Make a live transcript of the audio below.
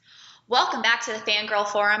Welcome back to the Fangirl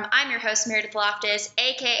Forum. I'm your host, Meredith Loftus,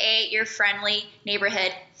 aka your friendly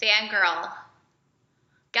neighborhood fangirl.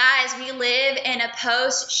 Guys, we live in a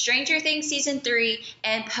post Stranger Things Season 3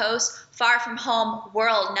 and post Far From Home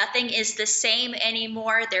world. Nothing is the same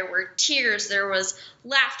anymore. There were tears, there was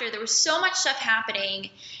laughter, there was so much stuff happening,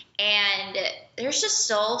 and there's just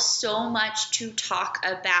still so much to talk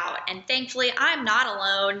about. And thankfully, I'm not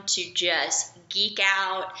alone to just geek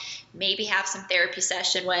out, maybe have some therapy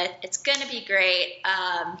session with. It's going to be great.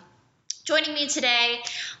 Joining me today,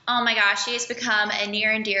 oh my gosh, she has become a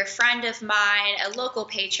near and dear friend of mine, a local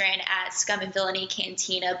patron at Scum and Villainy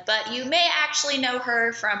Cantina, but you may actually know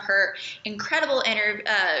her from her incredible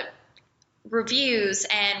reviews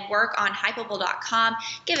and work on Hypable.com.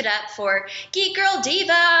 Give it up for Geek Girl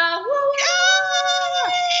Diva! Woo!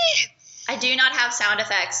 I do not have sound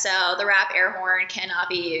effects, so the rap air horn cannot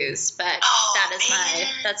be used, but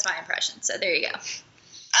that's my impression. So there you go.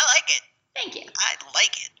 I like it. Thank you. I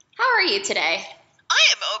like it. How are you today? I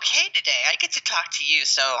am okay today. I get to talk to you,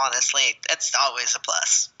 so honestly, that's always a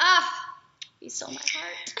plus. You stole my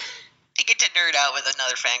heart. I get to nerd out with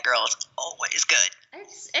another fangirl. It's always good.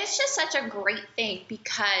 It's just such a great thing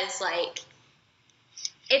because, like,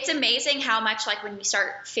 it's amazing how much, like, when you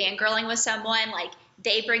start fangirling with someone, like,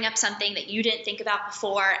 they bring up something that you didn't think about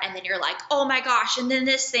before, and then you're like, oh my gosh, and then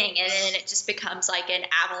this thing, and then it just becomes like an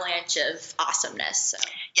avalanche of awesomeness. So.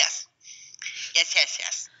 Yes.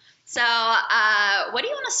 So, what do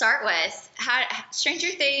you want to start with? Stranger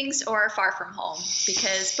Things or Far From Home?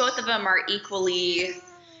 Because both of them are equally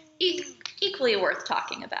worth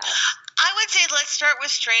talking about. I would say let's start with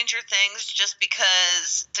Stranger Things just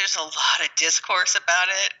because there's a lot of discourse about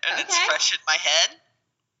it, and It's fresh in my head.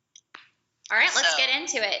 All right, let's get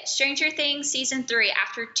into it. Stranger Things Season 3,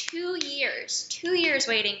 after 2 years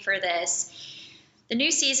waiting for this, the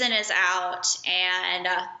new season is out, and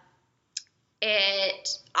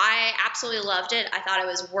I absolutely loved it. I thought it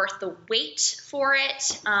was worth the wait for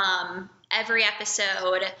it. Every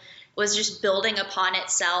episode was just building upon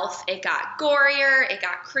itself. It got gorier, it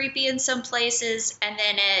got creepy in some places, and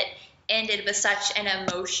then it ended with such an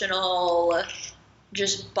emotional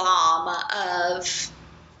just bomb of...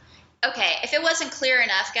 Okay, if it wasn't clear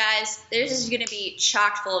enough, guys, this is going to be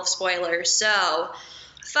chock full of spoilers. So,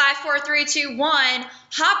 5, 4, 3, 2, 1,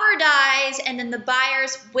 Hopper dies, and then the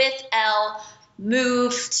Byers with Elle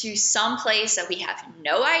move to some place that we have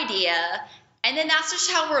no idea, and then that's just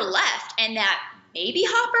how we're left, and that maybe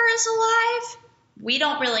Hopper is alive? We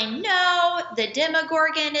don't really know. The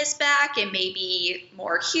Demogorgon is back and maybe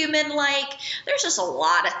more human-like. There's just a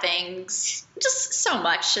lot of things, just so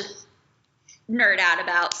much to nerd out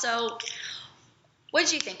about. So what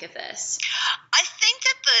did you think of this? I think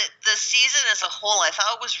that the season as a whole, I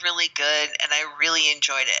thought it was really good, and I really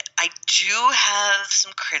enjoyed it. I do have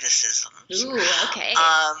some criticisms. Ooh, okay.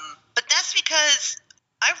 But that's because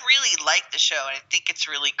I really like the show, and I think it's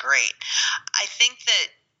really great. I think that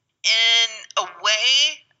in a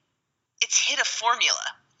way, it's hit a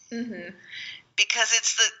formula. Mm-hmm. Because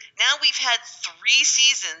now we've had 3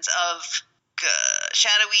 seasons of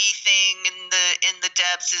shadowy thing in the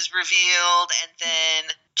depths is revealed, and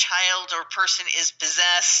then child or person is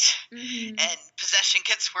possessed, and possession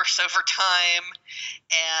gets worse over time,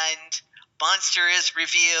 and monster is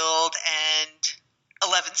revealed, and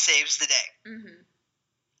 11 saves the day.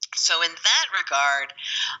 So in that regard,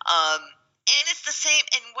 and it's the same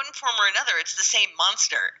in one form or another, it's the same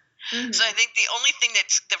monster. So I think the only thing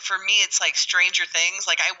that for me, it's like Stranger Things,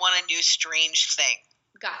 like I want a new strange thing.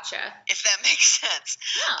 Gotcha. If that makes sense.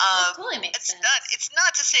 No, that totally makes sense. It's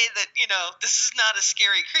not to say that, this is not a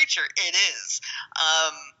scary creature. It is.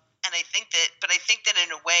 And I think that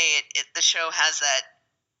in a way, the show has that,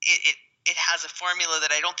 it has a formula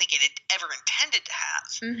that I don't think it had ever intended to have.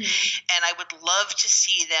 And I would love to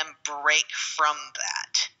see them break from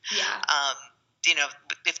that. Yeah.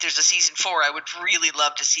 If there's a season 4, I would really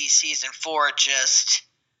love to see season 4 just...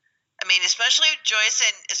 I mean, especially if Joyce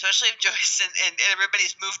and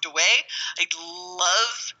everybody's moved away, I'd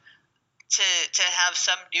love to have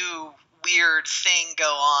some new weird thing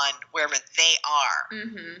go on wherever they are.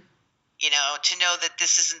 To know that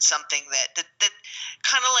this isn't something that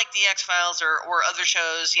kind of like the X-Files or other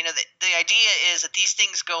shows, that the idea is that these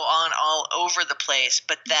things go on all over the place,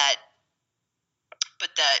 but that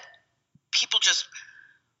people just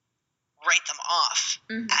write them off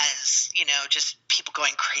as, just people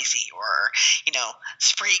going crazy or,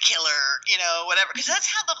 spree killer, whatever. Because that's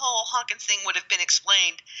how the whole Hawkins thing would have been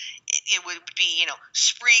explained. It would be,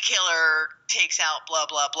 spree killer takes out blah,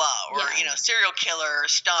 blah, blah. Or, serial killer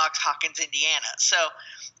stalks Hawkins, Indiana. So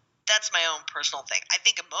that's my own personal thing. I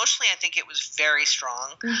think emotionally, I think it was very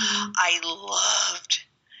strong. Mm-hmm. I loved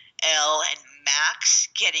Elle and Max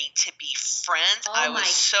getting to be friends. Oh I my was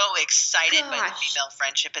so excited by the gosh. female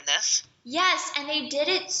friendship in this. Yes, and they did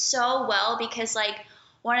it so well because, like,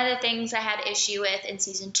 one of the things I had issue with in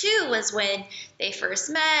season 2 was when they first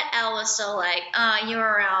met, Elle was still like, you're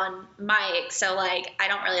around Mike, so, like, I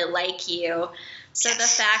don't really like you. So the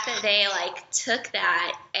Yes. fact that they, like, took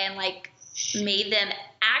that and, like, made them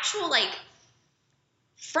actual, like,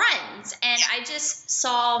 friends, and Yeah. I just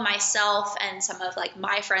saw myself and some of, like,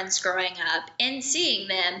 my friends growing up and seeing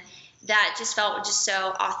them, that just felt just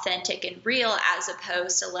so authentic and real, as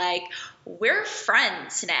opposed to, like, we're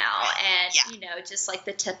friends now, and Yeah. you know, just like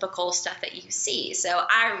the typical stuff that you see. So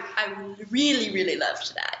I really, really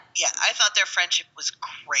loved that. Yeah, I thought their friendship was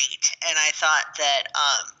great, and I thought that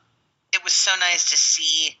it was so nice to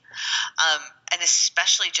see, and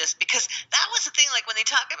especially just because that was the thing, like when they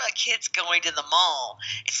talk about kids going to the mall,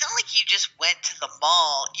 it's not like you just went to the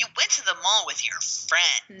mall. You went to the mall with your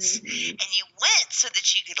friends, Mhm. and you went so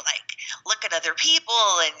that you could like look at other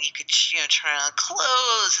people and you could try on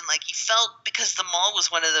clothes, and like you felt, because the mall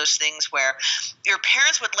was one of those things where your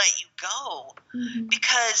parents would let you go Mhm.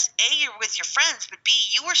 because A, you're with your friends, but B,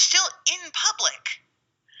 you were still in public.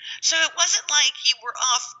 So it wasn't like you were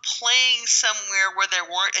off playing somewhere where there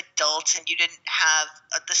weren't adults and you didn't have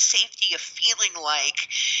the safety of feeling like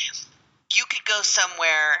you could go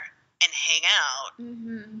somewhere and hang out,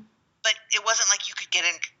 Mhm. but it wasn't like you could get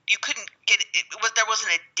in. You couldn't get it. There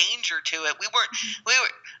wasn't a danger to it. We were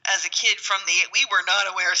as a kid we were not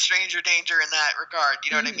aware of stranger danger in that regard.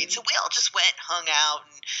 You know what I mean? Mhm. So we all just went, hung out,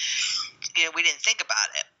 and we didn't think about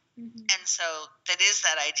it. Mhm. And so that is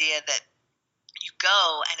that idea that you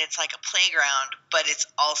go and it's like a playground, but it's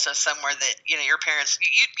also somewhere that your parents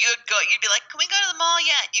you'd go, you'd be like, can we go to the mall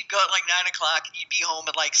yet? You'd go at like 9 o'clock and you'd be home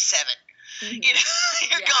at like 7. Mhm.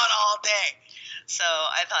 You're Yeah. gone all day. So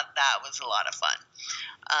I thought that was a lot of fun.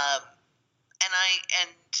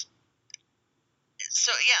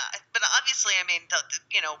 So yeah, but obviously, I mean,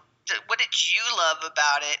 what did you love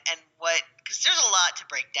about it, and because there's a lot to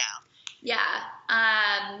break down. Yeah.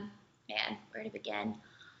 Man, where to begin?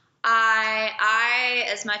 I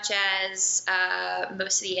as much as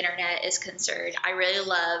most of the internet is concerned, I really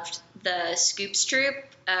loved the Scoops Troop,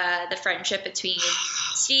 the friendship between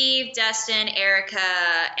Steve, Dustin, Erica,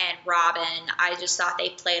 and Robin. I just thought they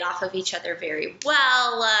played off of each other very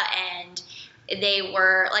well, and they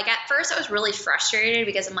were like, at first I was really frustrated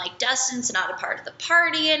because I'm like, Dustin's not a part of the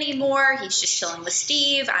party anymore. He's just chilling with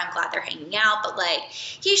Steve. I'm glad they're hanging out, but like,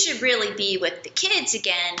 he should really be with the kids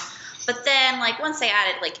again. But then, like, once they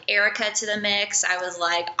added, like, Erica to the mix, I was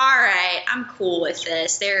like, all right, I'm cool with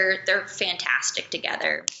this. They're fantastic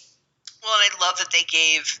together. Well, and I love that they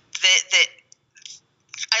gave that.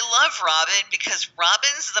 I love Robin because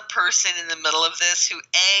Robin's the person in the middle of this who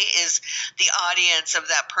is the audience of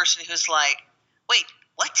that person who's like, wait,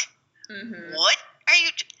 what? Mm-hmm. What are you,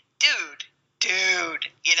 dude,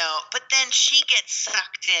 but then she gets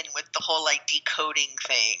sucked in with the whole like decoding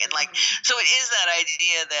thing, and like, so it is that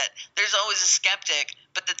idea that there's always a skeptic,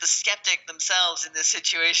 but that the skeptic themselves in this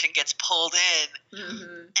situation gets pulled in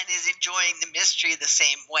and is enjoying the mystery the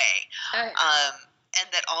same way. Oh, yeah. And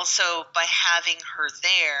that also by having her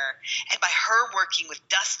there and by her working with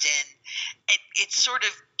Dustin, it sort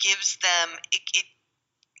of gives them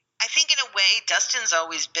I think in a way Dustin's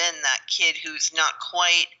always been that kid who's not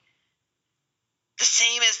quite the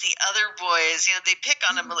same as the other boys. They pick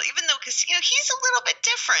on him a little, even though, because he's a little bit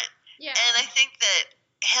different. Yeah. And I think that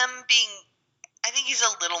I think he's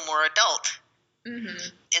a little more adult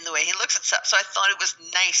in the way he looks at stuff. So I thought it was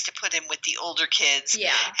nice to put him with the older kids.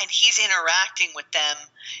 Yeah. And he's interacting with them,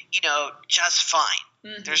 just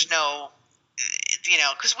fine. There's no,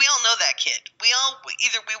 because we all know that kid.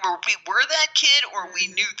 Either we were that kid or we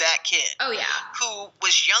knew that kid. Oh yeah. Who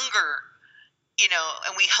was younger.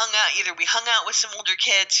 And we hung out with some older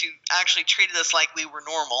kids who actually treated us like we were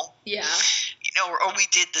normal. Yeah. Or we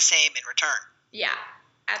did the same in return. Yeah,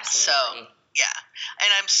 absolutely. So, yeah. And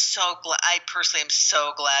I'm so glad, I personally am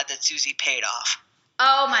so glad that Susie paid off.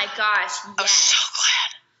 Oh my gosh, yes. I'm so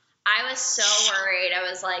glad. I was so worried. I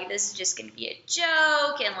was like, this is just going to be a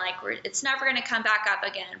joke, and like, it's never going to come back up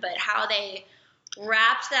again. But how they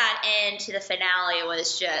wrapped that into the finale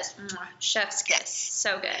was just chef's kiss. Yes.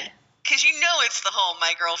 So good. Because it's the whole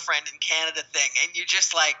my girlfriend in Canada thing, and you're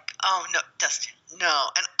just like, oh, no, Dustin, no.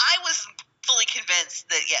 And I was fully convinced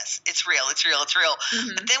that, yes, it's real. But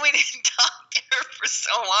then we didn't talk to her for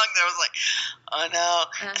so long that I was like, oh,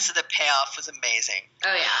 no. So the payoff was amazing.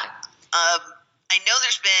 Oh, yeah. I know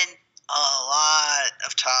there's been a lot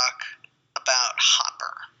of talk about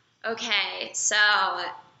Hopper. Okay, so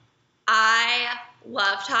I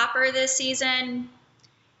loved Hopper this season.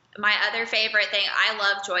 My other favorite thing, I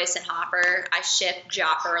love Joyce and Hopper. I ship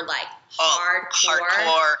Jopper like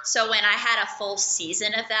hardcore. So when I had a full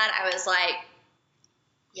season of that, I was like,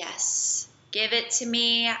 yes, give it to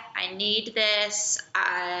me. I need this.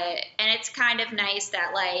 And it's kind of nice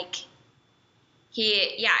that like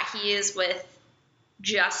he is with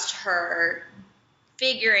just her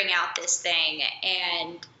figuring out this thing.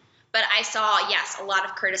 But I saw, yes, a lot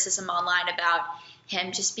of criticism online about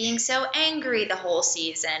him just being so angry the whole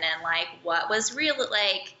season and like what was real,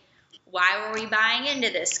 like why were we buying into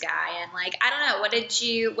this guy, and like I don't know, what did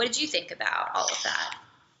you think about all of that?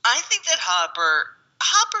 I think that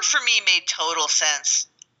Hopper for me made total sense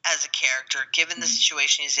as a character given the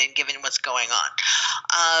situation he's in, given what's going on,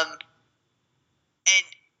 and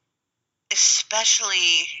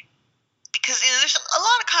especially because there's a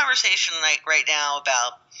lot of conversation right now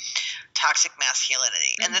about toxic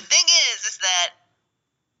masculinity, and the thing is that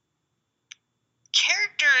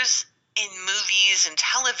characters in movies and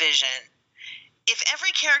television, if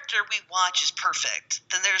every character we watch is perfect,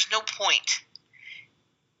 then there's no point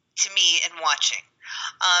to me in watching.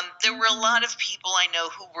 There were a lot of people I know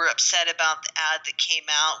who were upset about the ad that came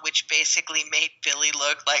out, which basically made Billy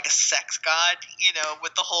look like a sex god,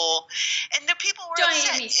 with the whole, and the people were upset.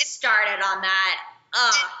 Don't get me started on that.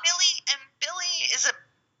 And Billy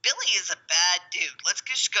is a bad dude. Let's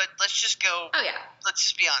just go. Oh yeah. Let's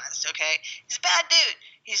just be honest, okay? He's a bad dude.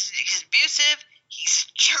 He's abusive. He's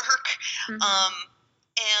a jerk.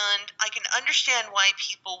 And I can understand why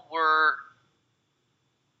people were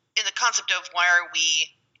in the concept of why are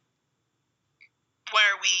we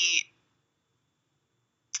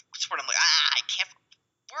what's the word I'm like, I can't,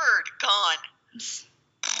 word gone.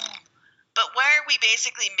 But why are we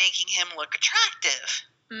basically making him look attractive?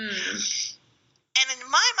 And in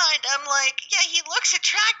my mind, I'm like, yeah, he looks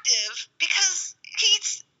attractive because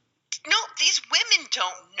these women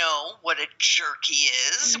don't know what a jerk he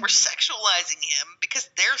is. We're sexualizing him because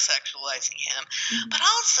they're sexualizing him. But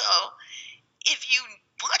also, if you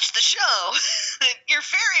watch the show, you're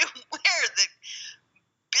very aware that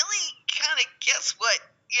Billy kind of gets what,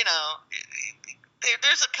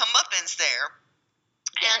 there's a comeuppance there.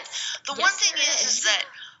 And the one thing is that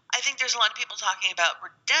I think there's a lot of people talking about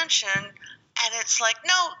redemption, and it's like,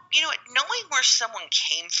 no, knowing where someone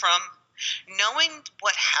came from, knowing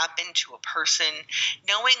what happened to a person,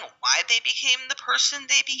 knowing why they became the person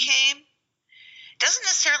they became, doesn't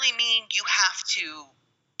necessarily mean you have to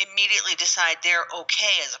immediately decide they're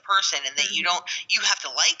okay as a person and that you have to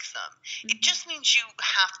like them. It just means you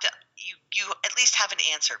have to, you at least have an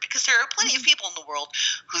answer, because there are plenty of people in the world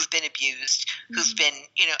who've been abused, who've been,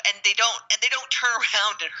 and they don't turn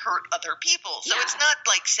around and hurt other people. So it's not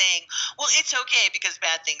like saying, well, it's okay because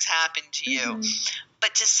bad things happen to you,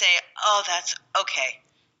 but to say, oh, that's okay.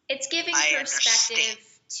 It's giving perspective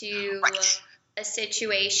to a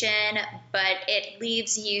situation, but it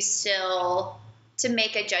leaves you still to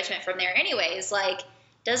make a judgment from there anyways. Like,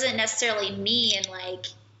 doesn't necessarily mean like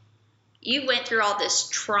you went through all this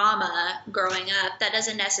trauma growing up. That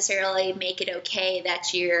doesn't necessarily make it okay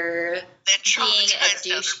that you're being a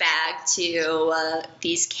douchebag to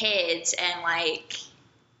these kids and like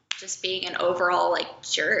just being an overall like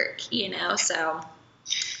jerk, So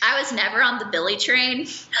I was never on the Billy train.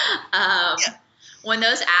 When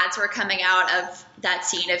those ads were coming out of that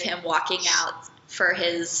scene of him walking out for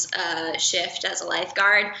his shift as a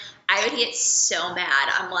lifeguard, I would get so mad.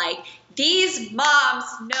 I'm like, these moms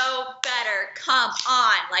know better. Come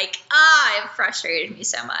on. Like, it frustrated me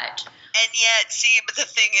so much. And yet, but the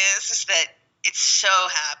thing is that it so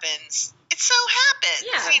happens.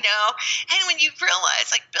 Yeah. And when you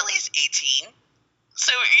realize, like, Billy's 18.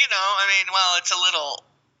 So, it's a little,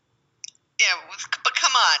 but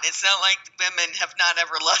come on. It's not like women have not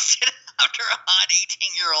ever lusted after a hot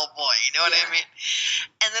 18-year-old boy. You know what I mean?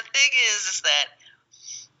 And the thing is that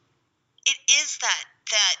it is that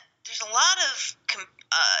there's a lot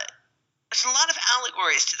of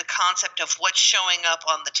allegories to the concept of what's showing up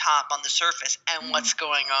on the top, on the surface, and what's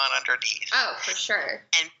going on underneath. Oh, for sure.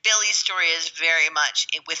 And Billy's story is very much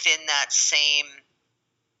within that same,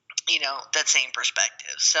 that same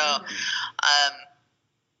perspective. So,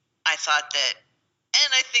 I thought that,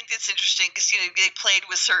 and I think it's interesting because, they played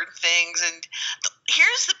with certain things. And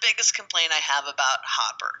here's the biggest complaint I have about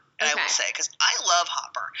Hopper, and I will say, because I love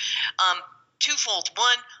Hopper. Twofold.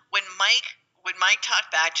 One, when Mike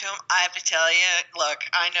talked back to him, I have to tell you, look,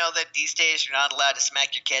 I know that these days you're not allowed to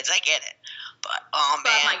smack your kids. I get it. But,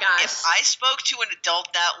 man, my gosh. If I spoke to an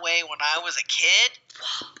adult that way when I was a kid,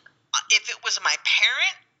 if it was my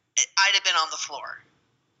parent, I'd have been on the floor.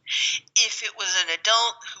 If it was an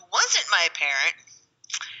adult who wasn't my parent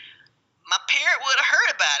would have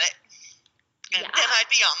heard about it, and then I'd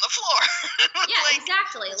be on the floor. Yeah, like,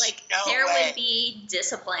 exactly. Like, no there way. would be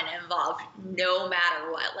discipline involved no matter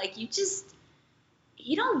what. Like, you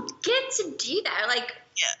don't get to do that. Like,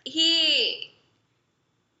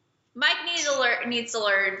 Mike needs to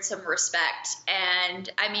learn some respect. And,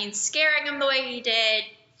 I mean, scaring him the way he did,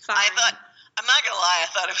 fine. I'm not going to lie, I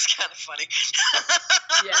thought it was kind of funny.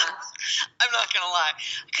 Yeah. I'm not going to lie.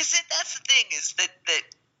 Because that's the thing, is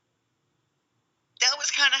that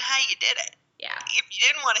was kind of how you did it. Yeah. If you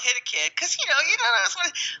didn't want to hit a kid, because, you don't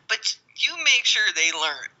know, but you make sure they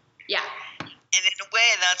learn. Yeah. And in a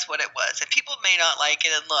way, that's what it was. And people may not like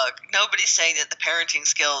it. And look, nobody's saying that the parenting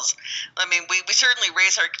skills, I mean, we certainly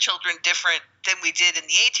raise our children different than we did in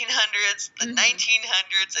the 1800s, the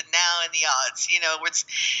 1900s, and now in the odds.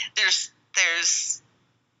 There's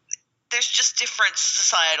just different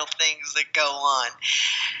societal things that go on.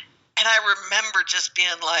 And I remember just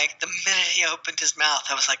being like, the minute he opened his mouth,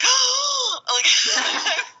 I was like, oh, like,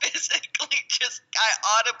 I physically I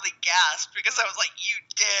audibly gasped because I was like, you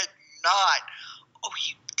did not. Oh,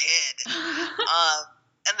 you did.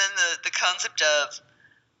 And then the concept of,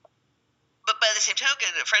 but by the same token,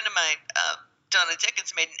 a friend of mine, Donna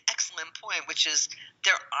Dickens, made an excellent point, which is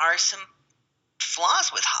there are some flaws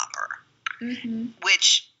with Hopper,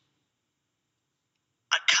 which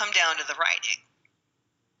come down to the writing.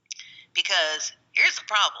 Because here's the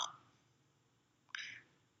problem.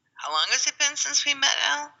 How long has it been since we met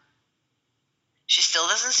Elle? She still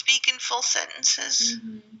doesn't speak in full sentences.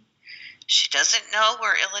 She doesn't know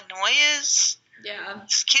where Illinois is. Yeah.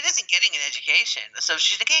 This kid isn't getting an education. So if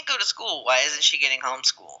she can't go to school, why isn't she getting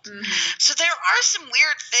homeschooled? So there are some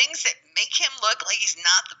weird things that make him look like he's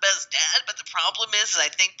not the best dad. But the problem is I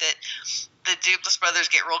think that the Duplass brothers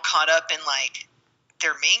get real caught up in, like,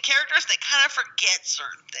 their main characters, they kind of forget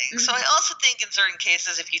certain things. So I also think in certain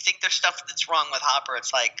cases, if you think there's stuff that's wrong with Hopper,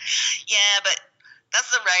 it's like, yeah, but that's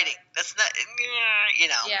the writing. That's not,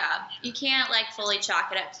 Yeah, you can't, like, fully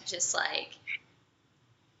chalk it up to just, like,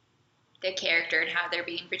 the character and how they're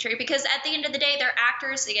being portrayed. Because at the end of the day, they're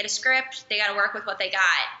actors. They get a script. They got to work with what they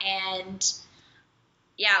got. And,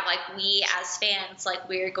 yeah, like, we as fans, like,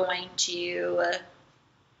 we're going to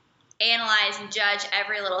analyze and judge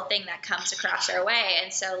every little thing that comes across our way.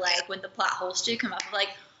 And so, like, when the plot holes do come up, like,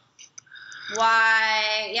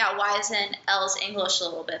 why isn't Elle's English a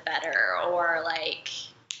little bit better? Or, like,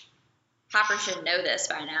 Hopper should know this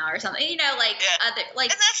by now or something. Other,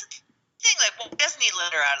 like. And that's the thing, like, well, doesn't he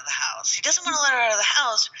let her out of the house? He doesn't want to let her out of the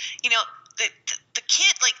house. The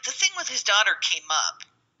kid, like, the thing with his daughter came up.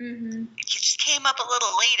 It just came up a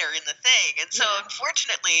little later in the thing. And so,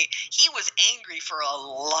 unfortunately, he was angry for a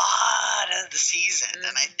lot of the season.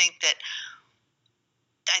 And I think that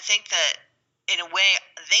in a way,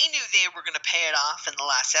 they knew they were going to pay it off in the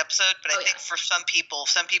last episode. But I think for some people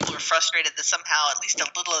are frustrated that somehow at least a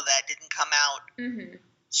little of that didn't come out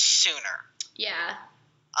sooner. Yeah.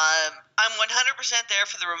 I'm 100% there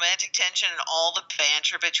for the romantic tension and all the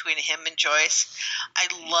banter between him and Joyce. I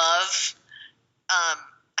loved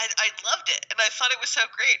it, and I thought it was so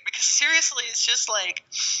great because seriously, it's just like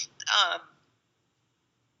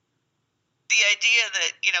the idea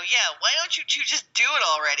that why don't you two just do it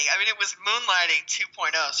already? I mean, it was Moonlighting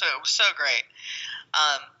 2.0, so it was so great.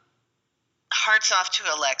 Hearts off to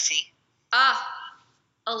Alexi.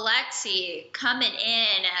 Alexi coming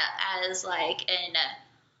in as like an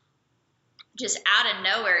just out of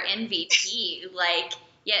nowhere MVP, like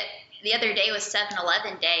yet. The other day was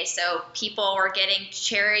 7-Eleven day, so people were getting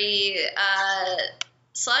cherry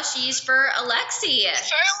slushies for Alexi.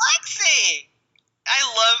 I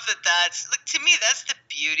love that's like, to me, that's the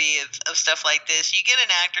beauty of stuff like this. You get an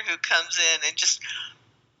actor who comes in and just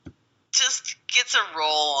gets a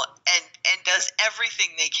role and does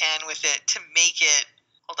everything they can with it to make it.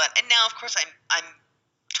 Hold on. And now, of course, I'm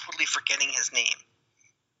totally forgetting his name.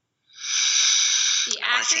 The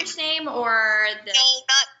actor's name or the...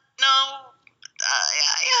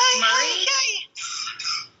 Murray?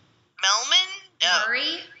 Melman? No.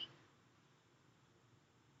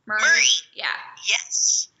 Murray? Yeah.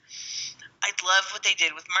 Yes. I love what they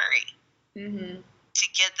did with Murray. To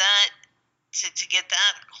get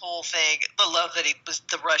that whole thing, the love that he was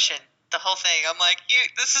the Russian, the whole thing. I'm like,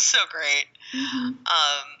 this is so great.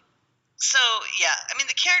 So yeah, I mean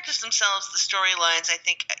the characters themselves, the storylines. I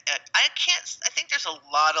think there's a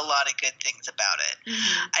lot of good things about it.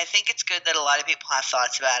 I think it's good that a lot of people have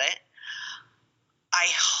thoughts about it. I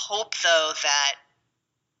hope though that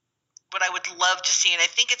what I would love to see, and I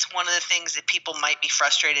think it's one of the things that people might be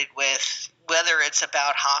frustrated with, whether it's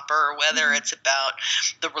about Hopper or whether it's about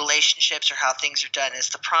the relationships or how things are done, is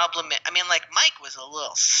the problem. I mean, like, Mike was a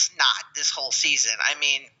little snot this whole season. I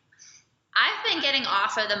mean, I've been getting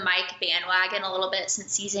off of the Mike bandwagon a little bit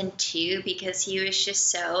since season 2 because he was just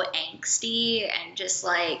so angsty and just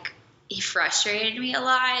like he frustrated me a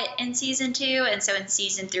lot in season 2, and so in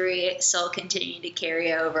season 3 it still continued to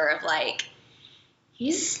carry over of like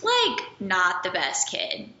he's like not the best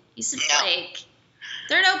kid. He's like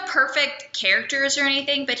there are no perfect characters or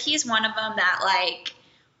anything, but he's one of them that like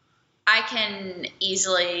I can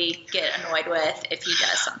easily get annoyed with if he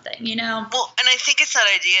does something, you know? Well, and I think it's that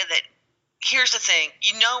idea that here's the thing.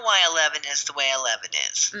 You know why 11 is the way 11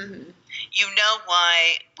 is. Mm-hmm. You know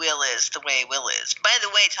why Will is the way Will is. By the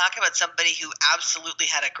way, talk about somebody who absolutely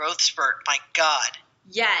had a growth spurt. My God.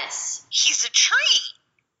 Yes. He's a tree.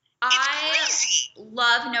 It's crazy.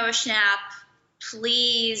 Love Noah Schnapp.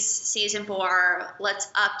 Please, season 4, let's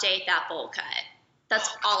update that bowl cut. That's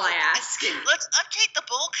all I ask. Let's update the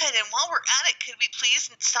bowl cut, and while we're at it, could we please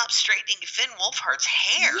stop straightening Finn Wolfhard's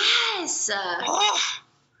hair? Yes. Oh.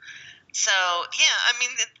 So, yeah, I mean,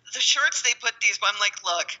 the shorts they put these, I'm like,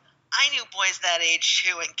 look, I knew boys that age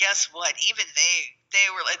too, and guess what? Even they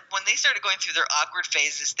were like, when they started going through their awkward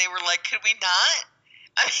phases, they were like, could we not?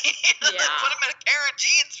 I mean, put them in a pair of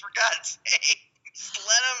jeans, for God's sake. Just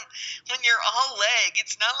let them, when you're all leg,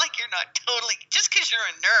 it's not like you're not totally, just because you're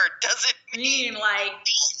a nerd doesn't mean like,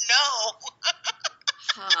 no.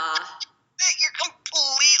 That you're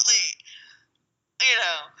completely, you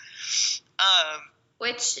know,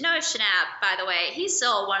 which Noah Schnapp, by the way, he's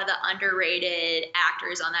still one of the underrated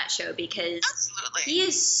actors on that show because absolutely. He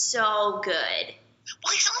is so good.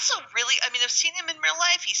 Well, he's also really, I mean, I've seen him in real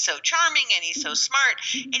life. He's so charming and he's so smart.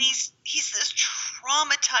 And he's this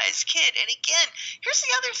traumatized kid. And again, here's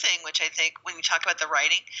the other thing, which I think when you talk about the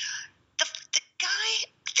writing, the guy,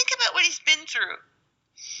 think about what he's been through.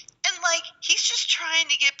 And, like, he's just trying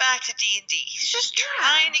to get back to D&D. He's just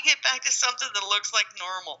trying to get back to something that looks like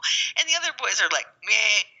normal. And the other boys are like,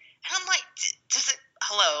 meh. And I'm like,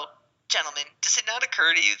 hello, gentlemen, does it not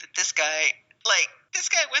occur to you that this guy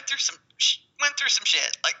went through some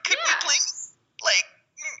shit? Like, could we please? Like,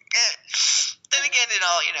 then again, it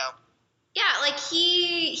all, you know. Yeah, like,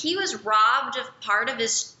 he was robbed of part of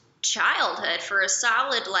his childhood for a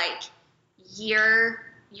solid, like, year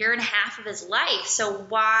and a half of his life. So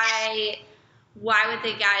why would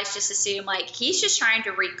the guys just assume like he's just trying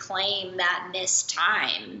to reclaim that missed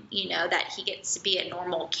time, you know, that he gets to be a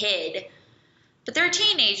normal kid? But they're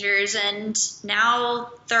teenagers and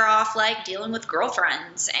now they're off like dealing with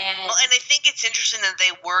girlfriends and well, and I think it's interesting that they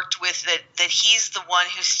worked with that he's the one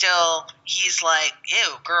who still he's like,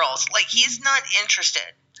 ew, girls. Like he's not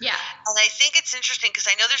interested. Yeah. And I think it's interesting because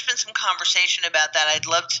I know there's been some conversation about that. I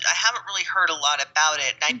haven't really heard a lot about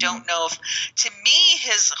it. And I don't know if, to me,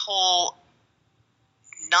 his whole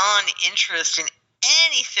non-interest in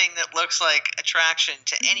anything that looks like attraction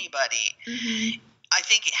to anybody, I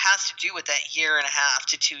think it has to do with that year and a half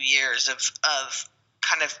to 2 years of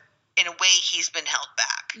kind of, in a way, he's been held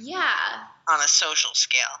back. Yeah. On a social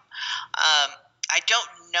scale. I don't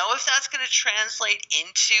know if that's going to translate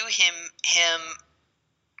into him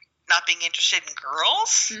not being interested in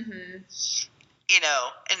girls, you know,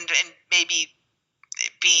 and maybe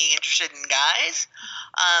being interested in guys.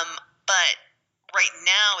 But right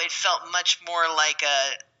now it felt much more like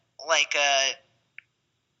a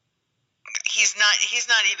he's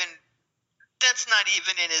not even, that's not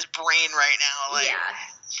even in his brain right now. Like,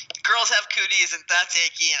 girls have cooties and that's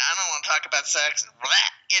icky and I don't want to talk about sex and blah,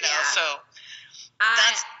 you know, so.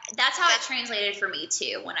 That's how it translated for me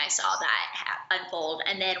too when I saw that unfold,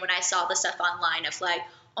 and then when I saw the stuff online of like,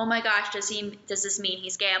 oh my gosh, does this mean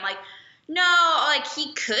he's gay? I'm like, no, like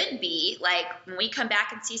he could be. Like when we come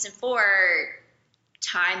back in season 4,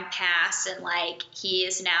 time passed and like he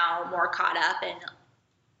is now more caught up in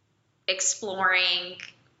exploring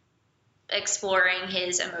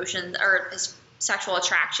his emotions or his sexual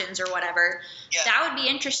attractions or whatever. That would be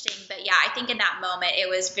interesting. But yeah, I think in that moment it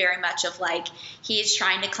was very much of like he's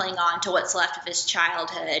trying to cling on to what's left of his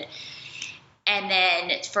childhood, and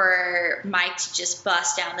then for Mike to just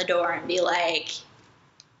bust down the door and be like,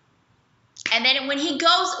 and then when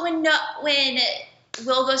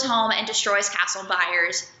Will goes home and destroys Castle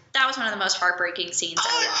Byers, that was one of the most heartbreaking scenes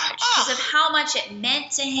I watched because of how much it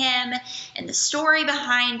meant to him and the story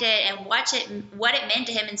behind it and what it meant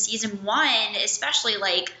to him in season 1, especially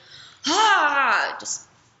like, just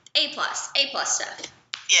A+ stuff.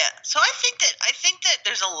 Yeah. So I think that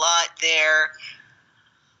there's a lot there.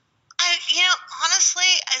 Honestly,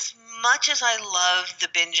 as much as I love the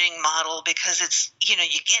binging model because it's, you know,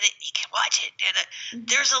 you get it, you can watch it,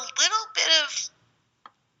 there's a little bit of,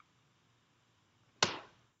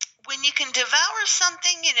 when you can devour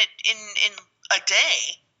something in a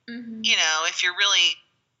day, you know, if you're really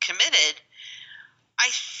committed, I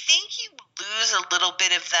think you lose a little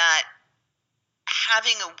bit of that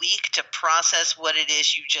having a week to process what it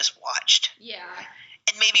is you just watched. Yeah.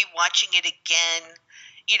 And maybe watching it again,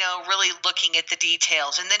 you know, really looking at the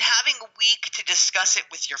details, and then having a week to discuss it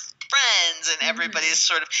with your friends and everybody's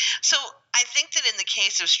sort of. So I think that in the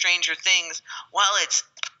case of Stranger Things, while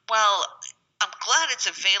I'm glad it's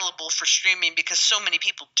available for streaming because so many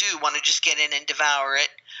people do want to just get in and devour it.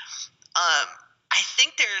 I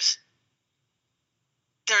think there's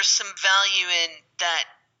some value in that,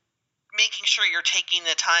 making sure you're taking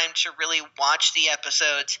the time to really watch the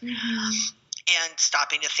episodes and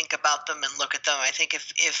stopping to think about them and look at them. I think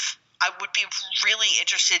if I would be really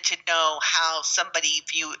interested to know how somebody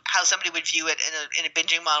would view it in a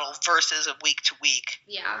binging model versus a week to week.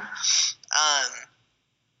 Yeah.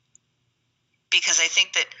 Because I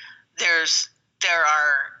think that there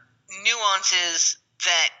are nuances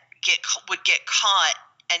that would get caught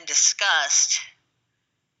and discussed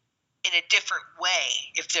in a different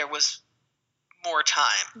way if there was more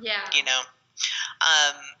time. Yeah. You know?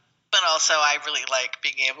 But also I really like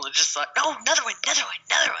being able to just like, no, another one, you know?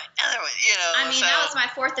 I mean, that was my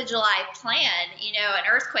 4th of July plan. You know, an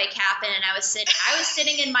earthquake happened and I was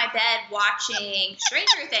sitting in my bed watching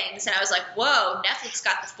Stranger Things, and I was like, whoa, Netflix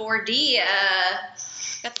got the 4D,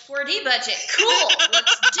 budget. Cool.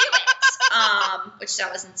 Let's do it. Which that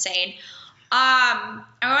was insane. I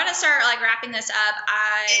want to start like wrapping this up.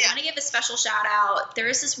 I want to give a special shout out. There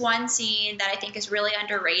is this one scene that I think is really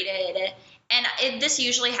underrated, and this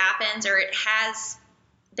usually happens, or it has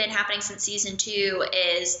been happening since season 2,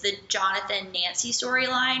 is the Jonathan Nancy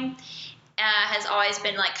storyline. Has always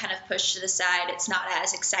been like kind of pushed to the side. It's not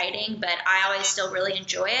as exciting, but I always still really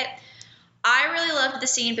enjoy it. I really loved the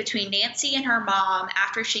scene between Nancy and her mom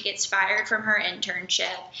after she gets fired from her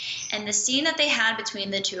internship. And the scene that they had between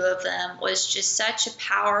the two of them was just such a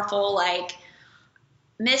powerful, like,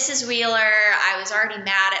 Mrs. Wheeler, I was already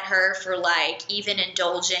mad at her for, like, even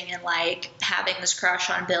indulging in, like, having this crush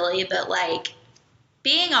on Billy. But, like,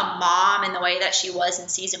 being a mom in the way that she was in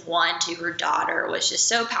season 1 to her daughter was just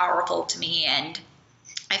so powerful to me. And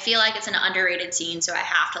I feel like it's an underrated scene, so I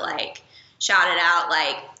have to, like, shout it out.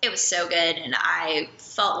 Like, it was so good, and I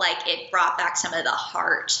felt like it brought back some of the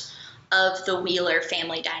heart of the Wheeler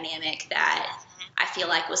family dynamic that I feel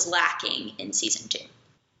like was lacking in season 2.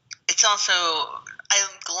 It's also, I'm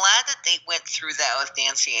glad that they went through that with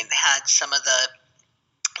Nancy and had some of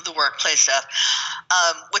the workplace stuff.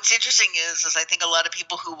 What's interesting is I think a lot of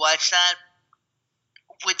people who watch that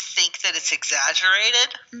would think that it's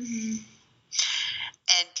exaggerated. And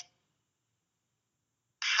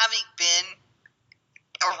having been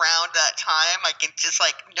around that time, I can just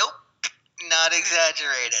like, nope, not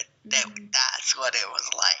exaggerated. That's what it was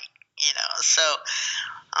like, you know. So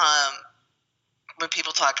when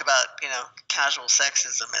people talk about, you know, casual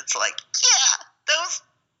sexism, it's like, yeah, those,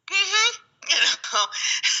 you know,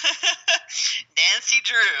 Nancy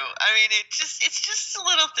Drew. I mean, it's just the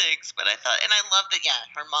little things. But I thought, and I love that, yeah,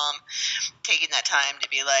 her mom taking that time to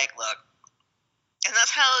be like, look. And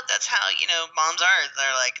that's how, you know, moms are.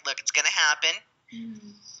 They're like, look, it's going to happen.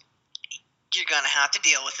 You're going to have to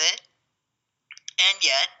deal with it. And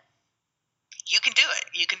yet, you can do it.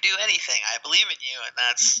 You can do anything. I believe in you. And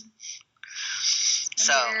that's...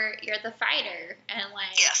 So you're the fighter. And,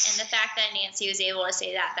 like, and the fact that Nancy was able to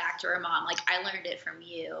say that back to her mom, like, I learned it from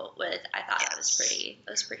you, I thought that was pretty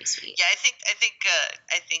sweet. Yeah, I think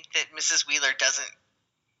that Mrs. Wheeler doesn't,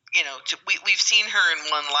 you know, we've seen her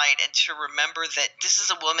in one light, and to remember that this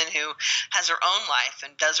is a woman who has her own life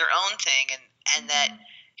and does her own thing, and that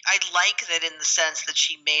I like that in the sense that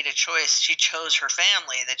she made a choice. She chose her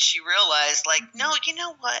family, that she realized, like, no, you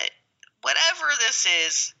know what? Whatever this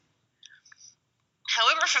is,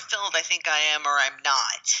 however fulfilled I think I am or I'm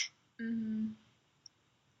not,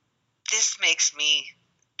 this makes me,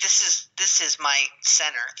 this is my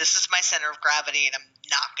center. This is my center of gravity, and I'm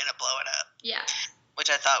not going to blow it up. Yeah. Which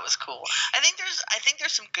I thought was cool. I think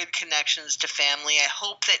there's some good connections to family. I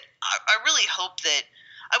really hope that,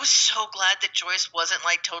 I was so glad that Joyce wasn't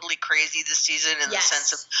like totally crazy this season in the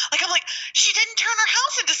sense of, like, I'm like, she didn't turn her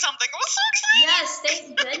house into something. I was so excited. Yes,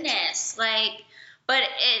 thank goodness. Like, but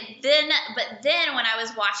then when I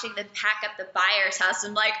was watching the pack up the buyer's house,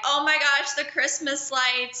 I'm like, oh my gosh, the Christmas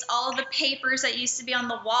lights, all the papers that used to be on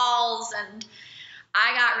the walls, and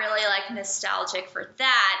I got really, like, nostalgic for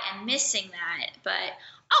that and missing that. But,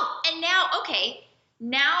 and now, okay,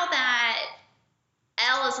 now that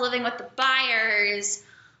Elle is living with the Byers,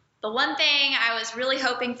 the one thing I was really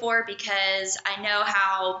hoping for, because I know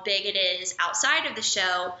how big it is outside of the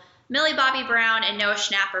show, Millie Bobby Brown and Noah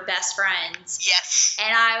Schnapp are best friends. Yes.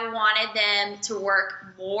 And I wanted them to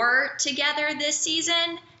work more together this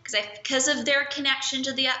season because of their connection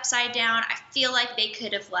to the Upside Down. I feel like they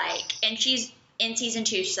could have, like, and she's in season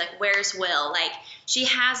 2, she's like, where's Will? Like, she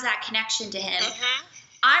has that connection to him. Mm-hmm.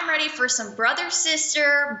 I'm ready for some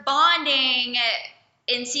brother-sister bonding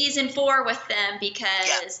in season 4 with them,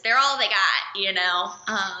 because they're all they got, you know?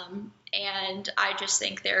 And I just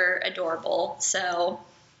think they're adorable. So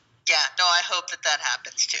yeah, no, I hope that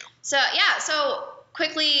happens too. So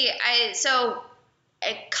quickly,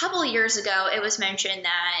 a couple of years ago, it was mentioned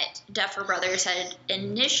that Duffer Brothers had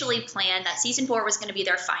initially planned that season 4 was going to be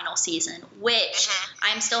their final season, which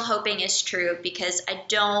I'm still hoping is true, because I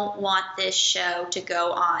don't want this show to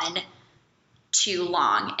go on too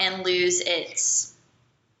long and lose its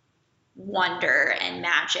wonder and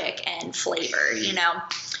magic and flavor, you know?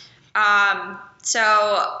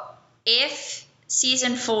 So if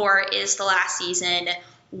season 4 is the last season,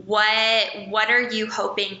 what are you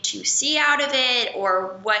hoping to see out of it,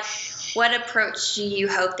 or what approach do you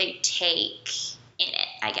hope they take in it?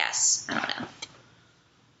 I guess I don't know.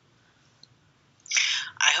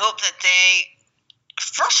 I hope that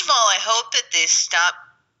first of all, I hope that they stop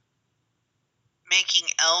making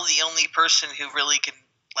Elle the only person who really can,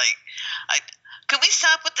 like, can we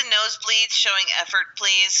stop with the nosebleeds showing effort,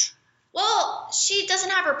 please? Well, she doesn't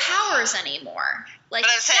have her powers anymore. Like,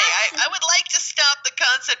 but I'm saying, I would like to stop the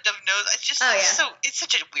concept of nose. It's just it's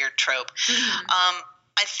such a weird trope. Mm-hmm.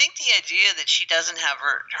 I think the idea that she doesn't have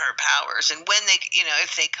her powers, and when they, you know,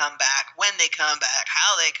 if they come back, when they come back,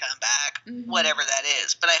 how they come back, whatever that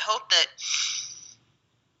is. But I hope that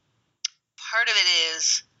part of it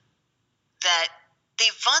is that they've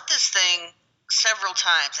fought this thing several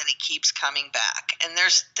times and it keeps coming back. And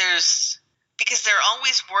there's because they're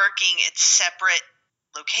always working at separate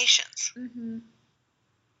locations. Mm-hmm.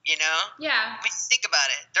 You know? Yeah. When you think about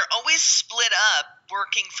it, they're always split up,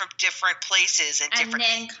 working from different places and different.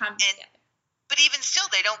 And then come together. But even still,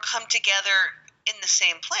 they don't come together in the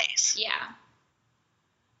same place. Yeah.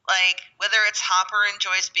 Like, whether it's Hopper and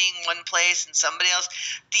Joyce being one place and somebody else,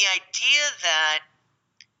 the idea that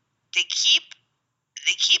they keep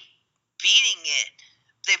beating it.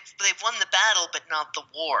 They've won the battle, but not the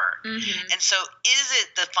war. Mm-hmm. And so, is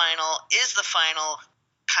the final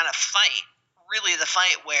kind of fight really the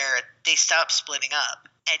fight where they stop splitting up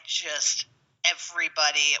and just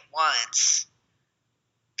everybody at once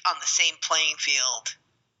on the same playing field,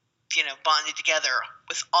 you know, bonded together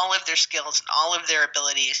with all of their skills and all of their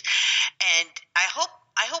abilities. And I hope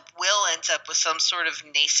Will ends up with some sort of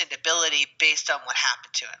nascent ability based on what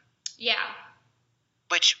happened to him. Yeah.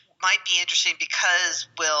 Which might be interesting because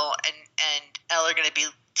Will and Elle are going to be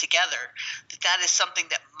together. That is something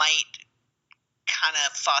that might kind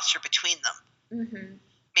of foster between them. Mm-hmm.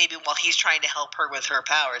 Maybe while he's trying to help her with her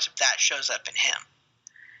powers, if that shows up in him.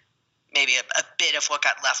 Maybe a bit of what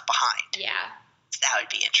got left behind. Yeah. That would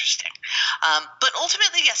be interesting. But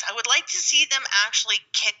ultimately, yes, I would like to see them actually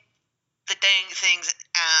kick the dang thing's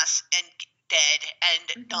ass and dead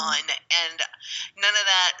and done, and none of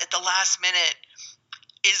that at the last minute.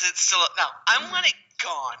 Is it still? No, I want it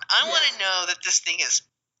gone. I want to know that this thing is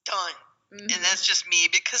done, and that's just me,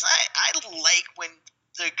 because I like when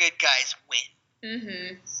the good guys win.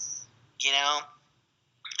 Mm-hmm. You know,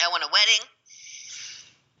 I want a wedding.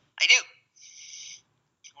 I do.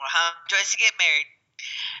 I want Joyce to get married,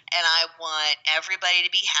 and I want everybody to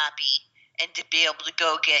be happy and to be able to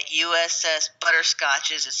go get USS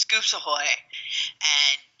Butterscotches and Scoops Ahoy,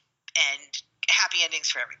 and happy endings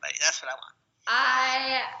for everybody. That's what I want.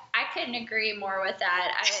 I couldn't agree more with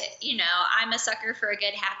that. I'm a sucker for a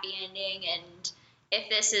good happy ending, and if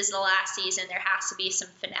this is the last season, there has to be some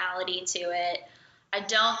finality to it. I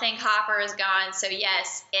don't think Hopper is gone, so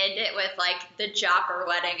yes, end it with, like, the Jopper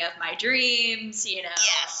wedding of my dreams, you know.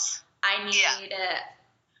 Yes.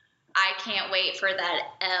 I can't wait for that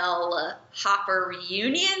Elle Hopper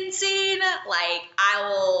reunion scene. Like,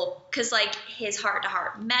 because, like, his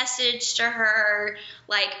heart-to-heart message to her,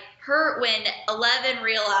 like, when Eleven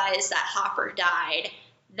realized that Hopper died,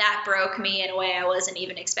 that broke me in a way I wasn't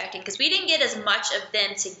even expecting, because we didn't get as much of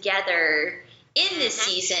them together in this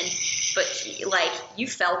season, but, like, you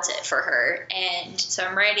felt it for her, and so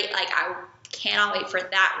I'm ready. Like, I cannot wait for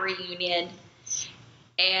that reunion.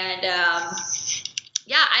 And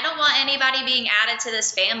I don't want anybody being added to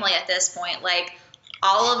this family at this point. Like,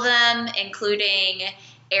 all of them, including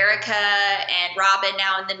Erica and Robin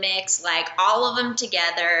now in the mix, like, all of them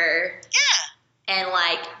together. Yeah. And,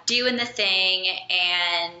 like doing the thing,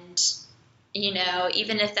 and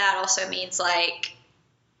even if that also means like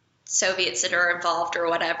Soviets that are involved or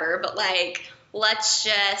whatever, but like let's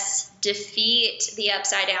just defeat the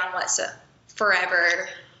Upside Down forever,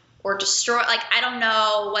 or destroy. Like I don't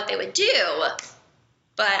know what they would do,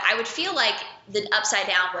 but I would feel like the Upside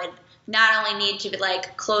Down would not only need to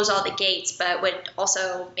like close all the gates, but would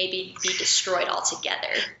also maybe be destroyed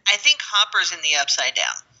altogether. I think Hopper's in the Upside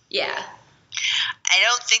Down. Yeah. I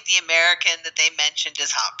don't think the American that they mentioned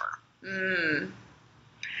is Hopper.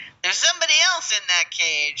 There's somebody else in that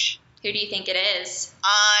cage. Who do you think it is?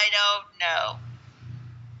 I don't know.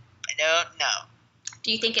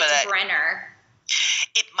 Do you think it's Brenner?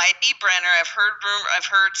 It might be Brenner. I've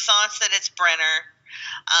heard thoughts that it's Brenner.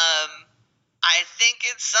 I think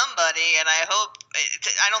it's somebody, and I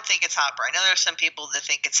don't think it's Hopper. I know there's some people that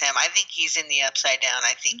think it's him. I think he's in the Upside Down.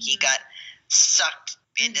 I think he got sucked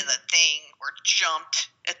into the thing or jumped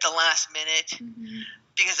at the last minute.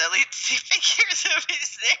 Because at least he figures if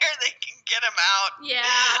he's there, they can get him out.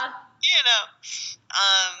 Yeah.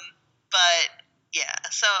 But yeah.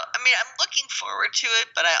 So I mean, I'm looking forward to it,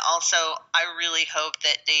 but I really hope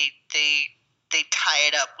that they tie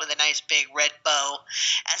it up with a nice big red bow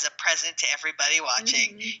as a present to everybody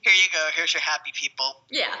watching. Here you go. Here's your happy people.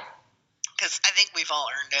 Yeah. Because I think we've all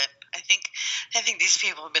earned it. I think these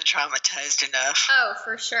people have been traumatized enough. Oh,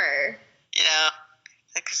 for sure.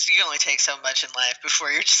 Because you only take so much in life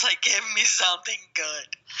before you're just like, give me something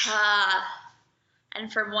good.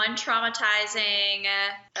 And from one traumatizing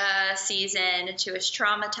season to a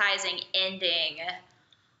traumatizing ending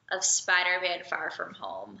of Spider-Man Far From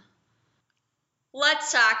Home.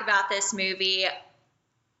 Let's talk about this movie.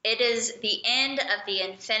 It is the end of the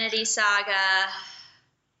Infinity Saga.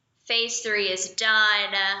 Phase 3 is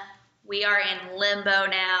done. We are in limbo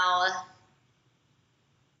now.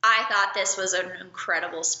 I thought this was an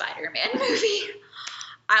incredible Spider-Man movie.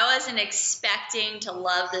 I wasn't expecting to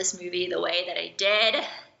love this movie the way that I did.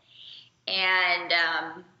 And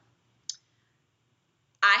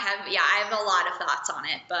I have a lot of thoughts on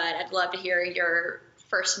it, but I'd love to hear your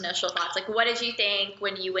first initial thoughts. Like, what did you think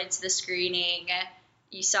when you went to the screening,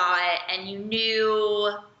 you saw it, and you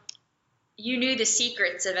knew the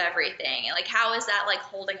secrets of everything? Like, how is that like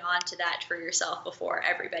holding on to that for yourself before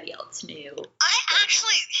everybody else knew?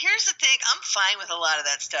 Here's the thing. I'm fine with a lot of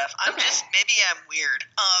that stuff. Maybe I'm weird.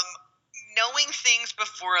 Knowing things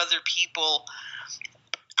before other people,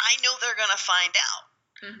 I know they're going to find out.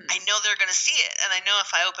 I know they're going to see it. And I know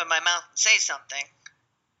if I open my mouth and say something,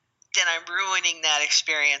 then I'm ruining that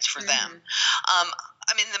experience for them.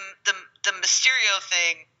 I mean, the Mysterio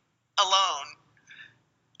thing alone,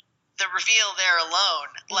 the reveal there alone,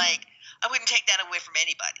 like, I wouldn't take that away from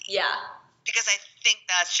anybody. Yeah. Because I think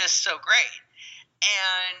that's just so great.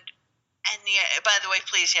 And yeah, by the way,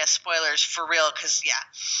 please, spoilers for real, because,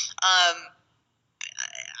 I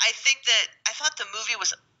thought the movie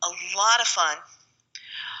was a lot of fun.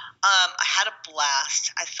 I had a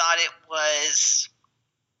blast. I thought it was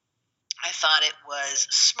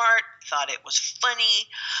smart. I thought it was funny.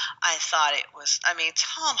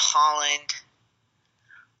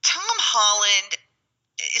 Tom Holland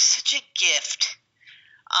is such a gift.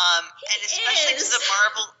 And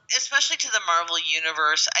especially to the Marvel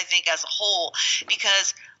universe, I think as a whole,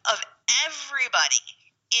 because of everybody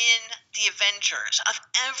in the Avengers, of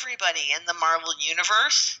everybody in the Marvel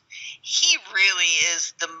universe, he really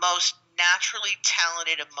is the most naturally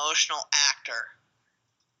talented emotional actor.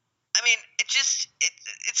 I mean,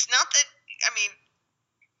 it's not that,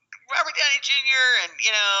 Robert Downey Jr. and,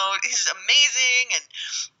 he's amazing, and,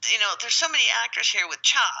 there's so many actors here with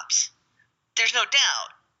chops. There's no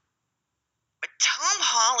doubt. But Tom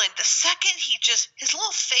Holland, the second his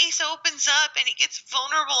little face opens up and he gets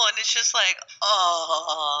vulnerable, and it's just like,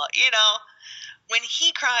 when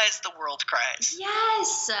he cries, the world cries.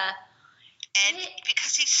 Yes. And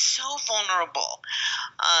because he's so vulnerable.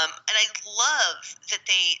 And I love that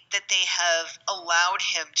they have allowed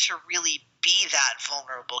him to really be that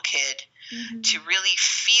vulnerable kid, to really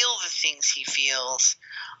feel the things he feels.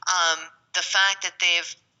 The fact that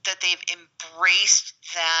they've embraced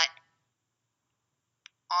that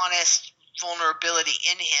honest vulnerability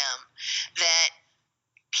in him, that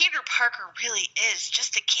Peter Parker really is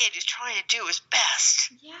just a kid who's trying to do his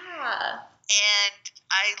best. Yeah. And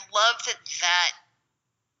I love that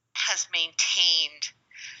has maintained.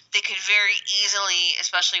 They could very easily,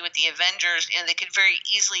 especially with the Avengers, they could very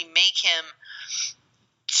easily make him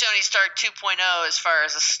Tony Stark 2.0 as far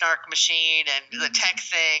as a snark machine and the tech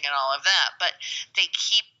thing and all of that. But they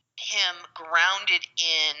keep him grounded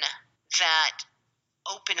in that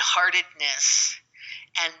open-heartedness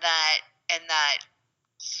and that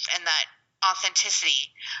and that authenticity.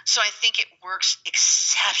 So I think it works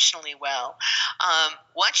exceptionally well.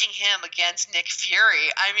 Watching him against Nick Fury,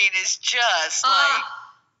 I mean, is just like,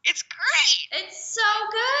 it's great. It's so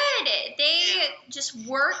good. They just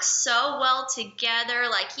work so well together.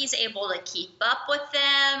 Like, he's able to keep up with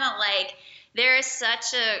them. Like, there is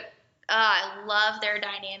such a I love their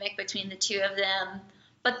dynamic between the two of them.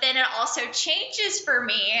 But then it also changes for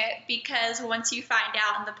me because once you find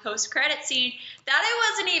out in the post-credit scene that it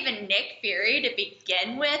wasn't even Nick Fury to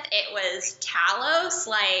begin with, it was Talos.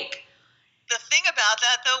 Like, the thing about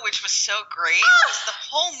that, though, which was so great, was the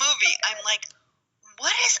whole movie, I'm like,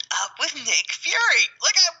 what is up with Nick Fury?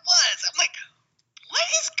 Like, I'm like, what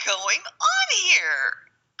is going on here?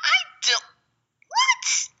 I don't, what?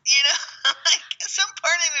 You know, like, some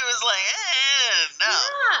part of me was like, no.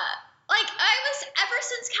 Yeah. Like, ever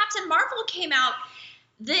since Captain Marvel came out,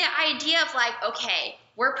 the idea of, like, okay,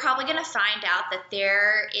 we're probably going to find out that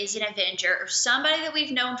there is an Avenger or somebody that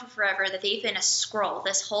we've known for forever, that they've been a Skrull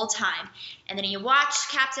this whole time. And then you watch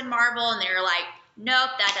Captain Marvel and they're like, nope,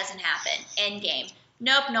 that doesn't happen. Endgame.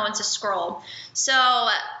 Nope, no one's a Skrull. So,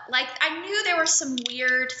 like, I knew there were some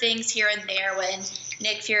weird things here and there when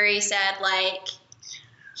Nick Fury said, like,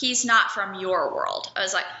 he's not from your world. I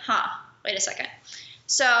was like, wait a second.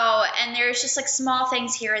 So, and there's just, like, small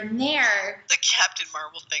things here and there. The Captain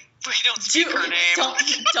Marvel thing. We don't speak her name.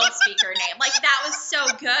 Don't speak her name. Like, that was so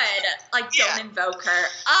good. Like, don't invoke her.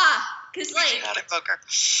 Because, like... do not invoke her.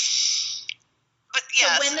 But,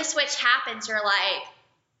 yeah. So when the switch happens, you're like,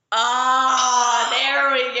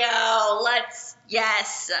 there we go.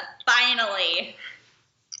 Yes, finally.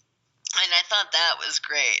 And I thought that was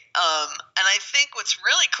great. And I think what's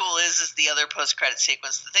really cool is the other post-credit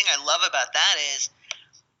sequence. The thing I love about that is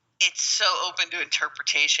it's so open to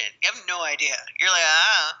interpretation. You have no idea. You're like,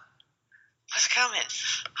 what's coming?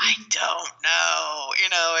 I don't know. You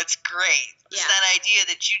know, it's great. It's that idea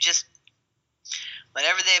that you just,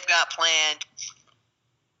 whatever they've got planned,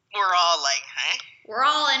 we're all like, huh? We're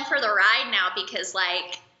all in for the ride now because,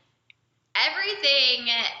 like, everything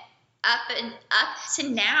up to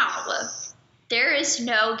now, there is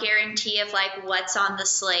no guarantee of, like, what's on the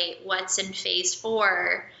slate, what's in Phase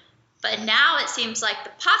 4. But now it seems like the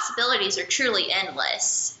possibilities are truly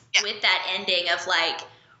endless with that ending of, like,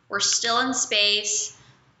 we're still in space,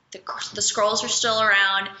 the Skrulls are still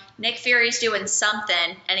around, Nick Fury's doing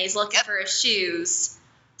something, and he's looking for his shoes.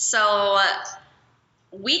 So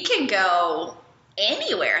we can go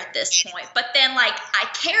anywhere at this point. But then, like, I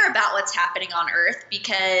care about what's happening on Earth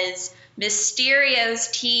because Mysterio's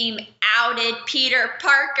team outed Peter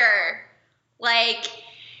Parker. Like,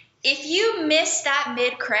 if you miss that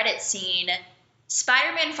mid-credit scene,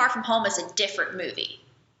 Spider-Man Far From Home is a different movie.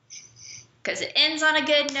 Because it ends on a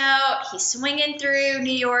good note. He's swinging through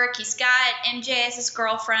New York. He's got MJ as his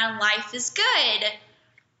girlfriend. Life is good.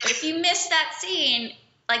 But if you miss that scene,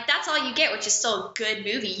 like, that's all you get, which is still a good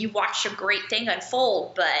movie. You watch a great thing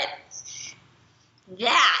unfold, but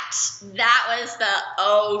that was the,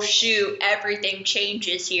 oh, shoot, everything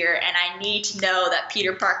changes here, and I need to know that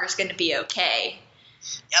Peter Parker's going to be okay.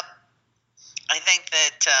 Yep. I think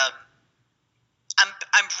that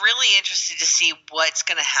I'm really interested to see what's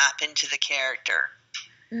going to happen to the character.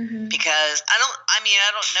 Mm-hmm. Because I don't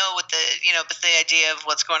know what but the idea of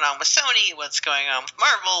what's going on with Sony, what's going on with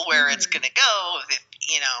Marvel, where it's going to go,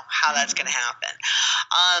 how that's going to happen.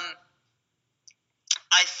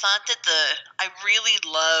 I thought that I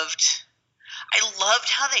loved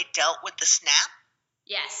how they dealt with the snap.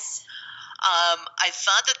 Yes. I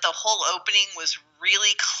thought that the whole opening was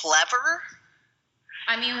really clever.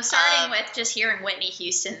 I mean, starting with just hearing Whitney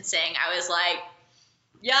Houston sing, I was like,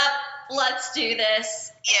 yep, let's do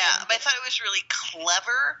this. Yeah, but I thought it was really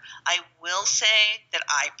clever. I will say that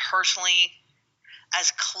I personally,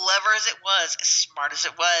 as clever as it was, as smart as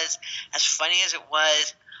it was, as funny as it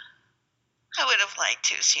was, I would have liked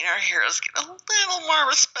to have seen our heroes get a little more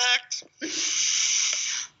respect.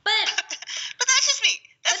 But that's just me.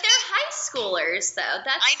 But they're high schoolers, though.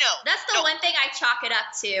 I know. That's the one thing I chalk it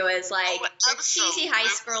up to is, like, they're cheesy high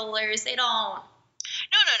schoolers. They don't.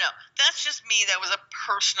 No. That's just me. That was a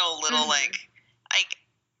personal little,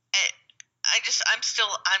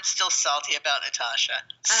 I'm still salty about Natasha.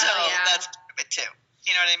 So that's part of it, too.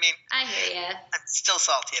 You know what I mean? I hear ya. I'm still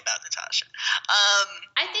salty about Natasha.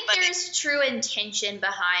 I think there's true intention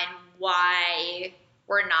behind why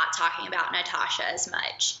we're not talking about Natasha as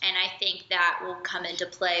much. And I think that will come into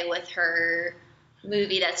play with her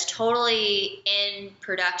movie that's totally in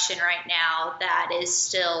production right now that is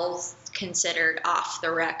still considered off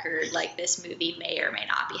the record. Like, this movie may or may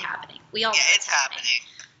not be happening. We all know it's happening.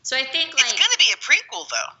 So I think, like, it's going to be a prequel,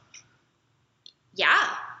 though. Yeah.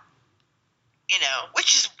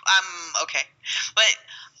 which is I'm okay, but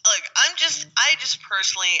look, I just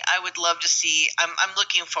personally, I would love to see. I'm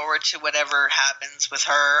looking forward to whatever happens with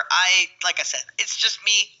her. Like I said, it's just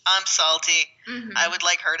me. I'm salty. Mm-hmm. I would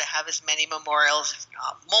like her to have as many memorials, if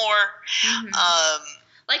not more. Mm-hmm.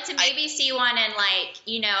 Like to maybe see one in like,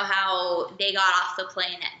 how they got off the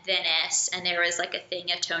plane at Venice and there was like a thing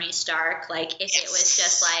of Tony Stark. Like if it was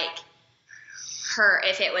just like her,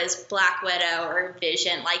 if it was Black Widow or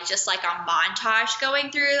Vision, like just like a montage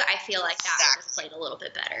going through, I feel like that would have played a little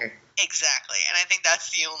bit better. Exactly. And I think that's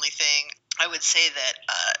the only thing I would say that,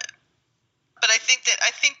 but I think that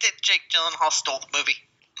Jake Gyllenhaal stole the movie.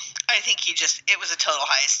 I think it was a total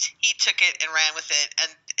heist. He took it and ran with it,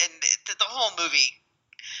 and the whole movie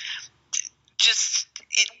just,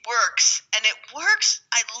 it works. And it works.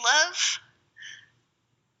 I love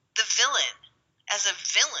the villain. As a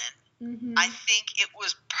villain, mm-hmm. I think it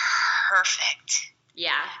was perfect.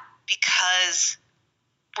 Yeah. Because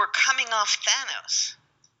we're coming off Thanos.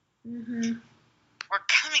 Mm-hmm. We're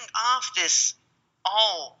coming off this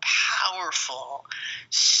all-powerful,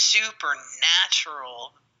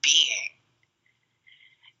 supernatural being.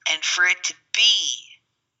 And for it to be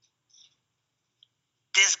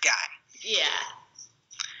this guy, yeah,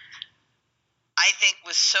 I think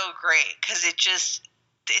was so great because it just,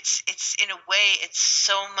 it's in a way, it's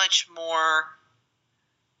so much more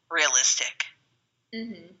realistic.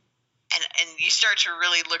 Mm-hmm. And you start to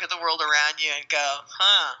really look at the world around you and go,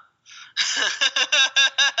 huh.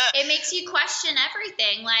 It makes you question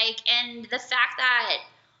everything, and the fact that,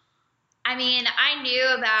 I mean, I knew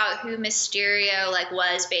about who Mysterio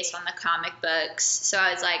was based on the comic books, so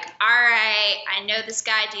I was like, all right, I know this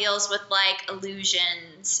guy deals with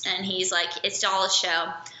illusions, and he's it's all a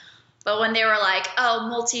show. But when they were like, oh,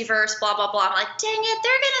 multiverse, blah blah blah, I'm like, dang it,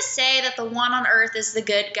 they're gonna say that the one on Earth is the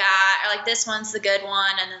good guy, or this one's the good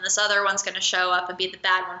one, and then this other one's gonna show up and be the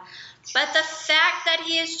bad one. But the fact that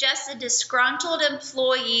he is just a disgruntled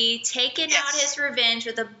employee taking out his revenge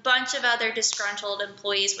with a bunch of other disgruntled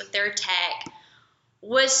employees with their tech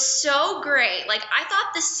was so great. I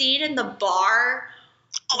thought the scene in the bar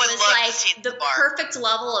was the perfect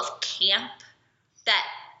level of camp that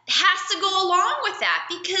has to go along with that,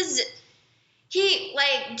 because he,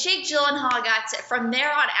 Jake Gyllenhaal from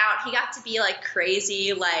there on out, he got to be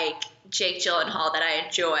crazy, Jake Gyllenhaal that I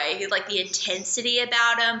enjoy. He the intensity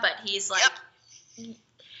about him, but he's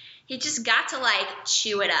he just got to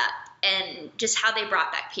chew it up, and just how they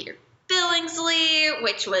brought back Peter Billingsley,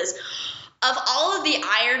 which was, of all of the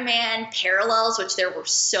Iron Man parallels, which there were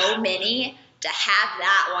so many, to have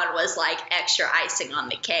that one was extra icing on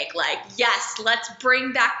the cake. Yes, let's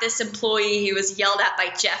bring back this employee who was yelled at by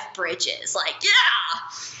Jeff Bridges. Yeah.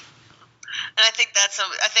 And I think that's the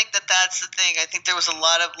thing. I think there was a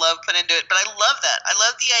lot of love put into it, but I love that. I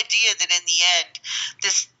love the idea that in the end,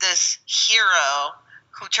 this hero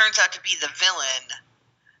who turns out to be the villain,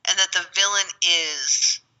 and that the villain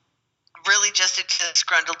is really just a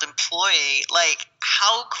disgruntled employee.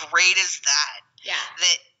 How great is that? Yeah.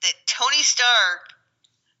 That Tony Stark,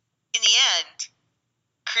 in the end,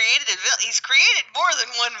 created a villain. He's created more than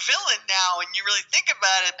one villain now, when you really think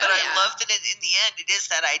about it. But I love that in the end, it is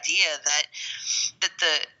that idea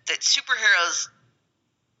that superheroes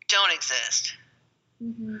don't exist,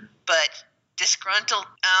 mm-hmm. but disgruntled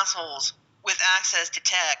assholes with access to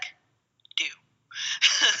tech do.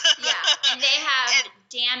 Yeah, and they have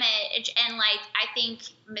damage, and I think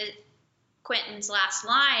Quentin's last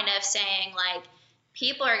line of saying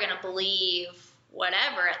people are going to believe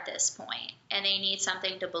whatever at this point, and they need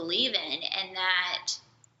something to believe in, and that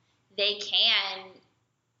they can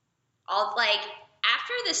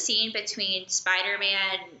after the scene between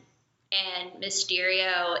Spider-Man and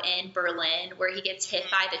Mysterio in Berlin where he gets hit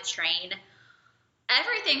by the train,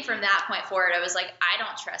 everything from that point forward, I was I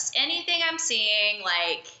don't trust anything I'm seeing.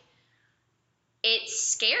 It's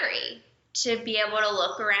scary to be able to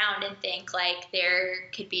look around and think there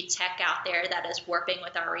could be tech out there that is warping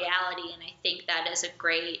with our reality, and I think that is a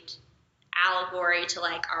great allegory to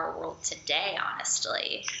our world today,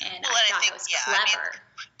 honestly. And I thought it was clever.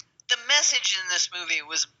 The message in this movie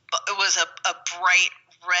was a bright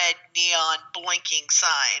red neon blinking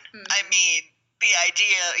sign. Mm-hmm. I mean, the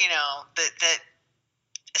idea, that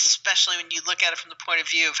especially when you look at it from the point of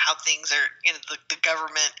view of how things are, the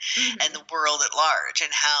government mm-hmm. and the world at large,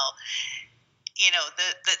 and how,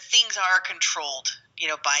 that things are controlled,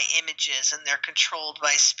 by images, and they're controlled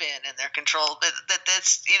by spin, and they're controlled, but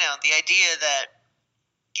that's, the idea that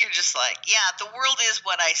you're just the world is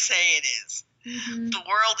what I say it is. Mm-hmm. The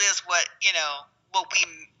world is what we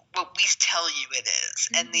tell you it is.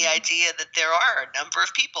 Mm-hmm. And the idea that there are a number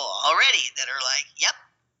of people already that are yep,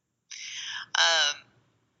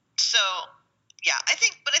 So yeah, I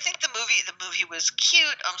think the movie was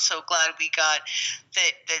cute. I'm so glad we got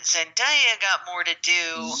that Zendaya got more to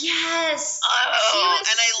do. Yes. Oh,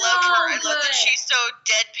 and I so love her. I love good. that she's so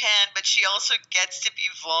deadpan, but she also gets to be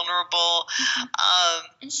vulnerable.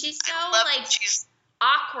 And she's so she's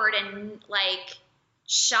awkward and like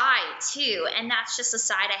shy too, and that's just a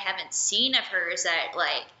side I haven't seen of hers. That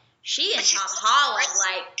like she and Tom Holland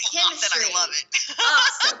like chemistry. I love it. Oh,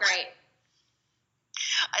 so great.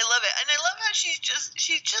 I love it, and I love how she's just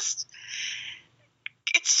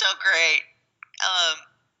it's so great.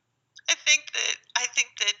 I think that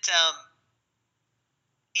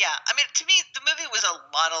yeah, I mean, to me, the movie was a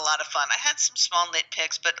lot of fun. I had some small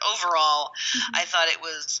nitpicks, but overall, I thought it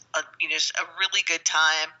was a really good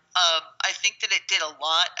time. I think that it did a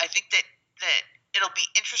lot. I think that it'll be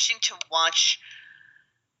interesting to watch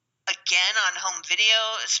again on home video,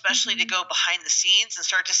 especially to go behind the scenes and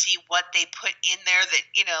start to see what they put in there. That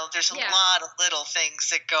there's a lot of little things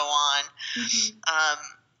that go on.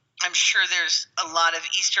 I'm sure there's a lot of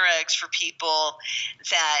Easter eggs for people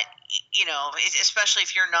that, especially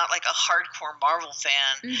if you're not like a hardcore Marvel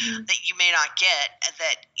fan, that you may not get,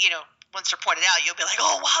 that, once they're pointed out, you'll be like,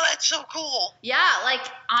 oh, wow, that's so cool. Yeah, like,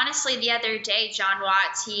 honestly, the other day, John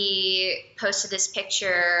Watts, he posted this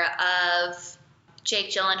picture of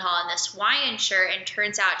Jake Gyllenhaal in this Hawaiian shirt, and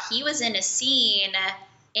turns out he was in a scene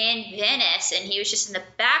in Venice, and he was just in the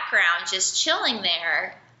background just chilling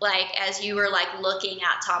there, like, as you were, like, looking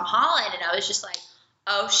at Tom Holland, and I was just like,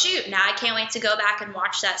 oh, shoot, now I can't wait to go back and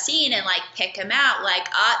watch that scene and, like, pick him out, like,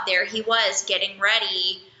 there he was getting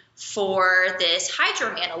ready for this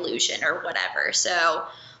Hydro Man illusion or whatever. So,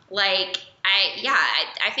 like,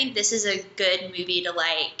 I think this is a good movie to,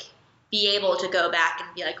 like, be able to go back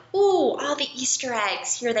and be like, ooh, all the Easter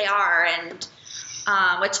eggs, here they are, and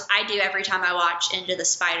which I do every time I watch Into the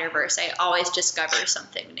Spider-Verse. I always discover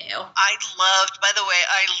something new. By the way,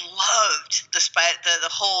 I loved the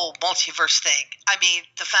whole multiverse thing. I mean,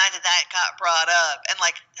 the fact that got brought up, and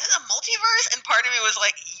like, there's a multiverse, and part of me was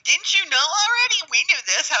like, didn't you know already? We knew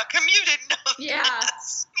this. How come you didn't know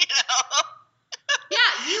this?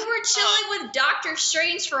 Yeah, you were chilling with Doctor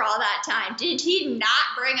Strange for all that time. Did he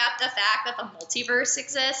not bring up the fact that the multiverse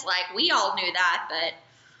exists? Like, we all knew that, but...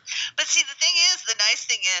 But see, the nice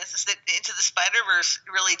thing is that Into the Spider-Verse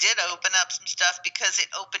really did open up some stuff, because it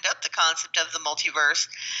opened up the concept of the multiverse.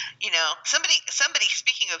 Somebody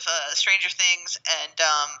speaking of Stranger Things and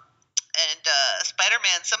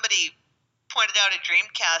Spider-Man, somebody pointed out a dream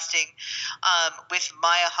casting with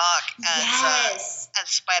Maya Hawke as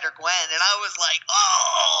Spider-Gwen, and I was like,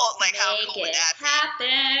 oh, like, how cool would that be?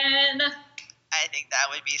 Happen. I think that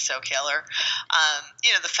would be so killer.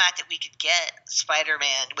 The fact that we could get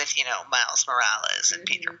Spider-Man with, Miles Morales and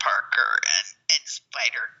Peter Parker and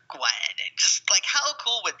Spider-Gwen, and just like, how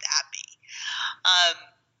cool would that be?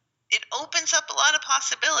 It opens up a lot of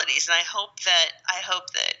possibilities, and I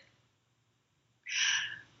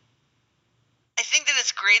think that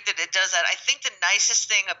it's great that it does that. I think the nicest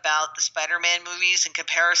thing about the Spider-Man movies, in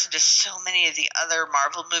comparison to so many of the other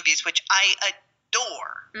Marvel movies, which I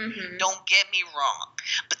adore, don't get me wrong,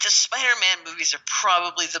 but the Spider-Man movies are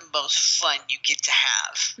probably the most fun you get to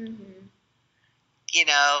have.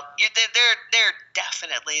 They're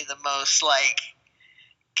definitely the most, like,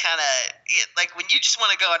 kind of, like, when you just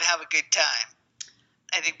want to go and have a good time.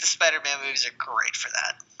 I think the Spider-Man movies are great for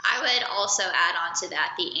that. I would also add on to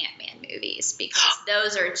that the Ant-Man movies, because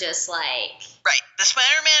those are just like... Right. The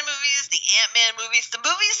Spider-Man movies, the Ant-Man movies, the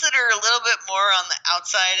movies that are a little bit more on the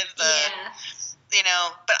outside of the...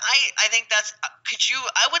 but I think that's...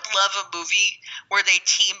 I would love a movie where they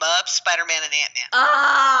team up Spider-Man and Ant-Man.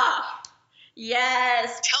 Ah!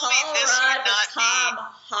 Yes! Tell me Paul this Rudd would not and Tom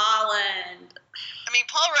Holland. I mean,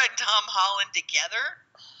 Paul Rudd and Tom Holland together?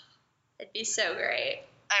 It'd be so great.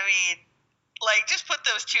 I mean, like, just put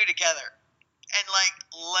those two together and, like,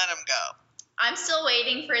 let them go. I'm still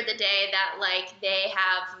waiting for the day that, like, they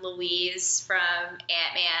have Louise from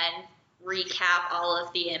Ant-Man recap all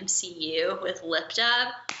of the MCU with lip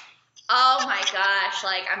dub. Oh my gosh,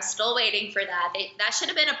 like, I'm still waiting for that. That should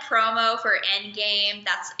have been a promo for Endgame.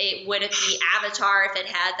 It would have been Avatar if it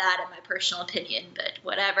had that, in my personal opinion, but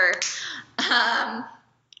whatever.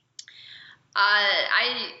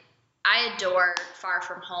 I adore Far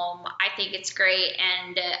From Home. I think it's great,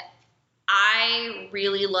 and I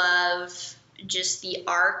really love just the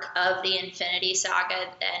arc of the Infinity Saga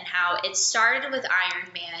and how it started with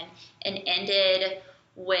Iron Man and ended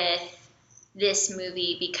with this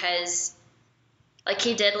movie, because, like,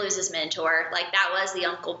 he did lose his mentor. Like, that was the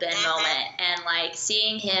Uncle Ben moment, and, like,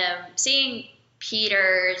 seeing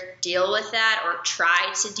Peter deal with that or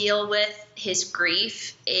try to deal with his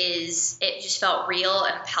grief is it just felt real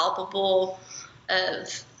and palpable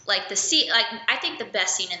of like the scene. Like I think the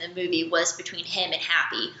best scene in the movie was between him and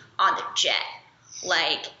Happy on the jet.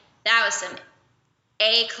 Like that was some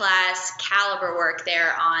A-class caliber work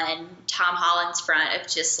there on Tom Holland's front of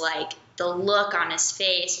just like the look on his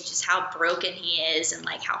face and just how broken he is and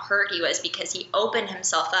like how hurt he was because he opened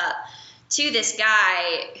himself up to this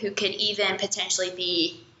guy who could even potentially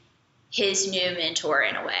be his new mentor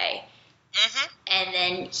in a way. Mm-hmm. And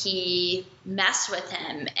then he messed with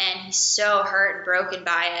him and he's so hurt and broken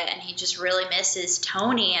by it and he just really misses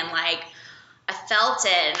Tony and like I felt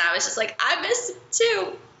it and I was just like, I miss him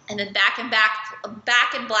too. And then Back in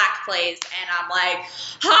Black plays, and I'm like,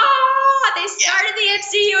 they started the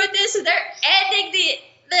MCU with this, and they're ending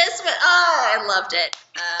this with, I loved it.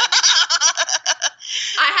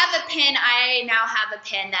 I now have a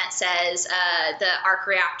pin that says, the arc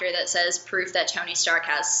reactor that says proof that Tony Stark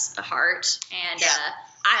has a heart, and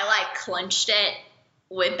I like clenched it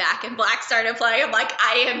when Back in Black started playing. I'm like,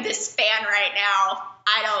 I am this fan right now.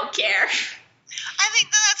 I don't care. I think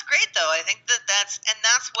that's great, though. I think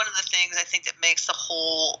that's one of the things I think that makes the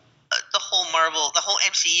whole Marvel, the whole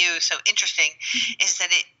MCU so interesting, is that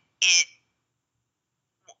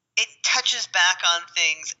it touches back on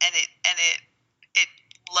things and it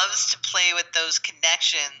loves to play with those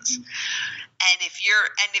connections. And if you're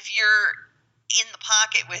in the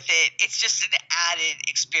pocket with it, it's just an added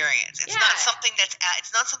experience. It's not something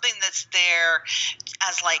that's there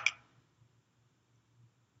as like.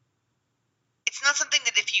 It's not something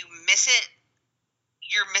that if you miss it,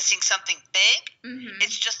 you're missing something big. Mm-hmm.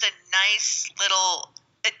 It's just a nice little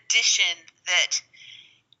addition that,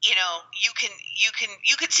 you know, you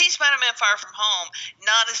could see Spider-Man Far From Home,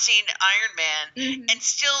 not have seen Iron Man, and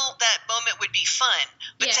still that moment would be fun.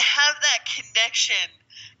 But to have that connection,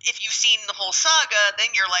 if you've seen the whole saga,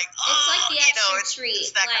 then you're like, oh, it's like the extra treat.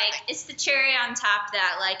 It's that like kind of thing. It's the cherry on top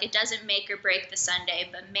that like it doesn't make or break the sundae,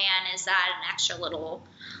 but man, is that an extra little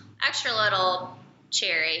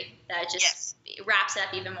cherry that just wraps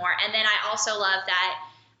up even more. And then I also love that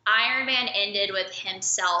Iron Man ended with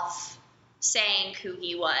himself saying who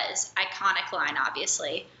he was. Iconic line,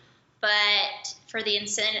 obviously. But for the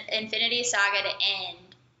Infinity Saga to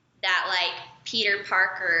end, that like Peter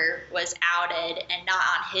Parker was outed and not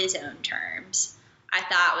on his own terms, I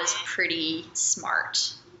thought was pretty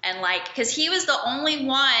smart. And like, because he was the only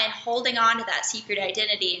one holding on to that secret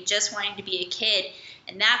identity and just wanting to be a kid.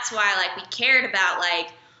 And that's why, like, we cared about, like,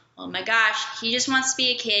 oh my gosh, he just wants to be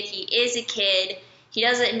a kid. He is a kid. He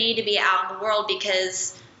doesn't need to be out in the world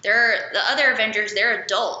because the other Avengers, they're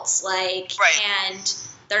adults, like, and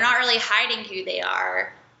they're not really hiding who they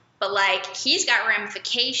are. But, like, he's got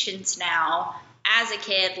ramifications now as a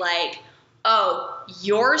kid, like, oh,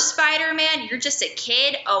 you're Spider-Man? You're just a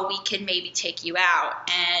kid? Oh, we can maybe take you out.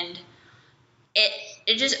 And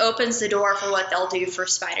it just opens the door for what they'll do for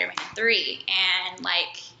Spider-Man 3. And,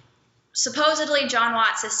 like, supposedly John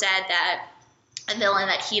Watts has said that a villain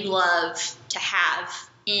that he'd love to have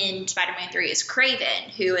in Spider-Man 3 is Kraven,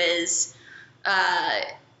 who is a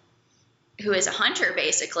hunter,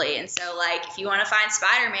 basically. And so, like, if you want to find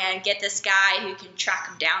Spider-Man, get this guy who can track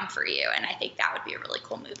him down for you. And I think that would be a really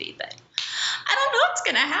cool movie. But I don't know what's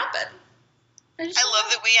going to happen. I love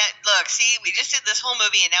that we just did this whole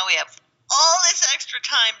movie, and now we have all this extra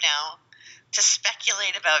time now to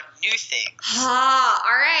speculate about new things. All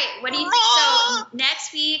right. What do you think? So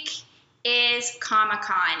next week is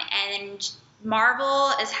Comic-Con, and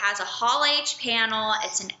Marvel has a Hall H panel.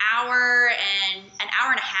 It's an hour and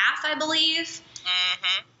a half, I believe.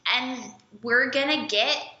 Mm-hmm. And we're going to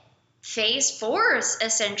get Phase 4s,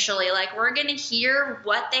 essentially. Like, we're going to hear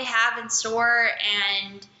what they have in store,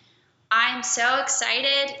 and I'm so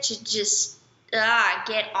excited to just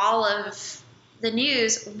get all of the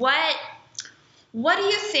news. What do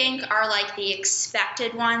you think are, like, the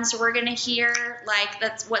expected ones we're going to hear? Like,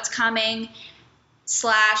 that's what's coming, /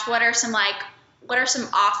 what are some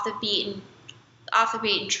off the beaten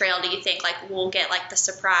trail do you think, like, we'll get, like, the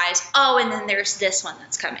surprise, oh, and then there's this one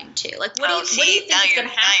that's coming too? Like, what do you think is going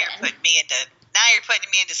to happen? Now you're putting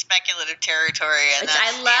me into speculative territory. And which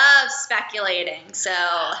I love speculating, so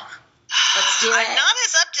let's do it. I'm not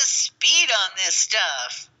as up to speed on this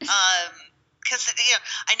stuff. Because,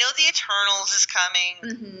 I know the Eternals is coming.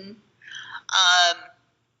 Mm-hmm.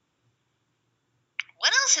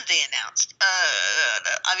 What else have they announced?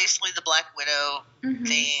 Obviously the Black Widow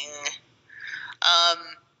thing.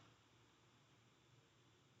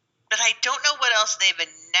 But I don't know what else they've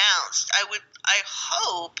announced. I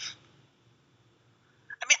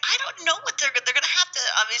mean, I don't know what they're going to have to.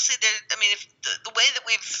 Obviously, I mean, if the way that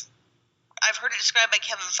I've heard it described by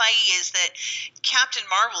Kevin Feige is that Captain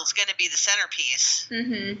Marvel is going to be the centerpiece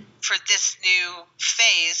for this new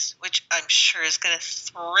phase, which I'm sure is going to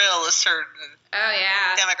thrill a certain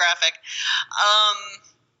demographic.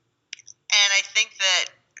 And I think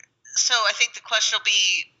the question will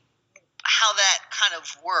be how that kind of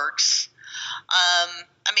works.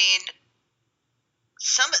 I mean,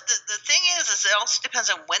 the thing is it also depends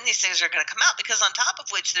on when these things are going to come out, because on top of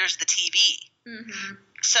which there's the TV.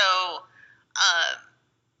 So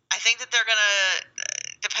I think that they're going to,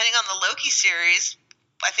 depending on the Loki series,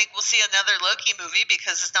 I think we'll see another Loki movie,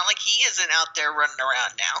 because it's not like he isn't out there running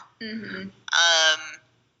around now.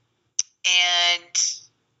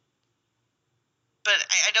 But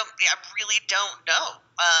I really don't know.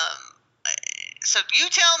 So you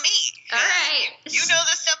tell me. All right. You know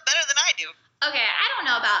this stuff better than I do. Okay, I don't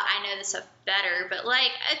know about I know this stuff better, but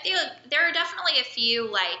like I feel there are definitely a few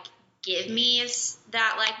like give me's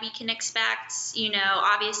that like we can expect. You know,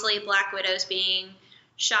 obviously Black Widow's being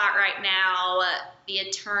shot right now. The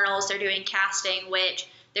Eternals, they're doing casting, which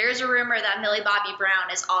there's a rumor that Millie Bobby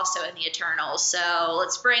Brown is also in the Eternals. So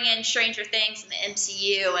let's bring in Stranger Things in the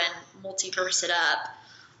MCU and multiverse it up.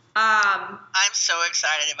 I'm so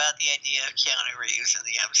excited about the idea of Keanu Reeves in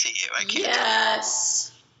the MCU. I can't.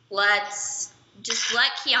 Yes. Let's just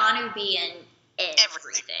let Keanu be in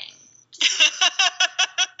everything.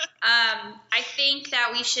 I think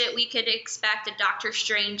that we could expect a Doctor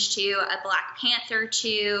Strange 2, a Black Panther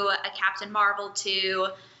 2, a Captain Marvel 2,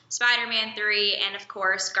 Spider-Man 3, and of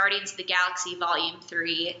course Guardians of the Galaxy Volume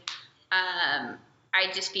 3. I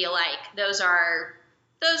just feel like those are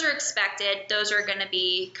expected. Those are going to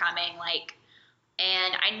be coming, like,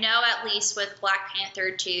 and I know at least with Black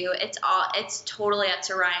Panther 2, it's totally up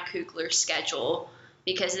to Ryan Coogler's schedule,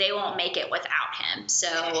 because they won't make it without him. So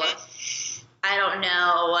I don't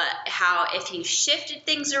know if he shifted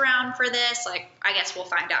things around for this. Like, I guess we'll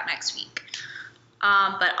find out next week.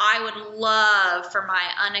 But I would love for my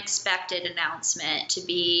unexpected announcement to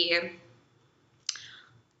be,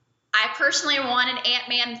 I personally wanted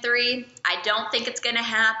Ant-Man 3. I don't think it's going to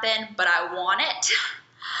happen, but I want it.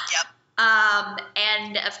 Yep.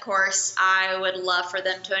 And of course, I would love for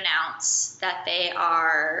them to announce that they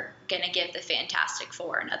are going to give the Fantastic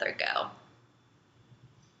Four another go.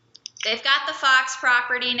 They've got the Fox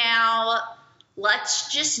property now.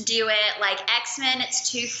 Let's just do it. Like X-Men,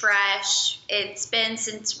 it's too fresh. It's been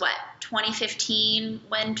since, 2015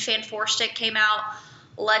 when Fanforstic came out.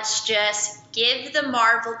 Let's just give the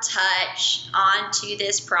Marvel touch onto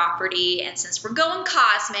this property. And since we're going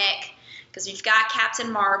cosmic, because we've got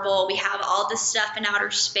Captain Marvel, we have all this stuff in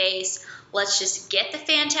outer space, let's just get the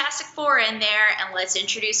Fantastic Four in there and let's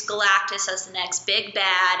introduce Galactus as the next big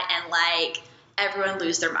bad and, like, everyone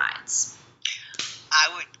lose their minds.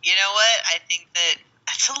 You know what? I think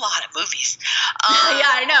that's a lot of movies. Yeah,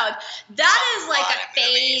 I know. That is like a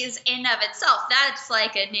phase in of itself. That's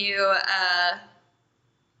like a new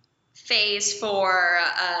phase 4,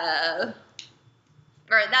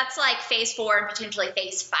 or that's like phase 4 and potentially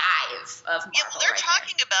phase 5 of Marvel. Yeah, they're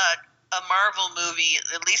talking about a Marvel movie,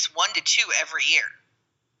 at least 1 to 2 every year.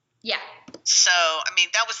 Yeah. So, I mean,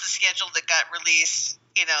 that was the schedule that got released.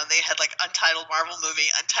 You know, they had like Untitled Marvel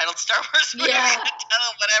movie, Untitled Star Wars movie,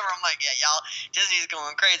 Untitled whatever. I'm like, yeah, y'all, Disney's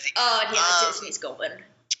going crazy. Oh, yeah, Disney's going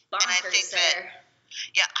bonkers. And I think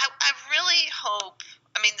I really hope.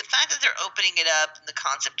 I mean, the fact that they're opening it up and the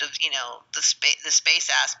concept of, you know, the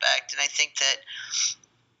space aspect, and I think that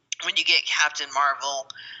when you get Captain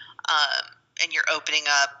Marvel, and you're opening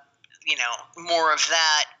up, you know, more of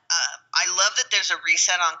that. I love that there's a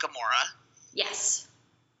reset on Gamora. Yes.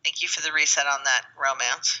 Thank you for the reset on that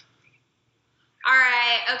romance. All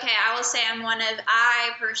right. Okay. I will say I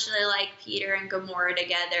personally like Peter and Gamora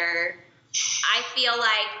together. I feel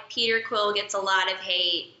like Peter Quill gets a lot of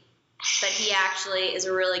hate, but he actually is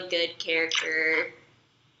a really good character.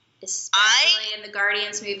 Especially in the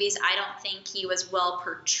Guardians movies, I don't think he was well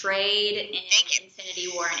portrayed in Infinity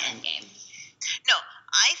War and Endgame. No,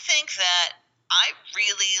 I think that I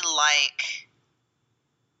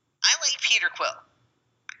like Peter Quill.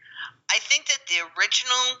 I think that the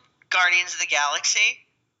original Guardians of the Galaxy,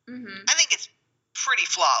 I think it's pretty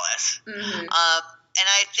flawless. And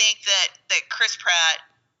I think that Chris Pratt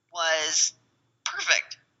was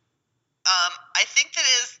perfect. I think that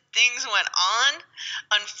as things went on,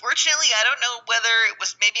 unfortunately, I don't know whether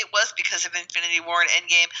maybe it was because of Infinity War and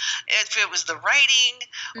Endgame, if it was the writing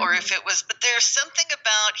or if it was, but there's something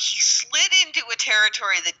about he slid into a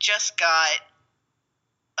territory that just got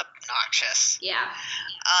obnoxious. Yeah.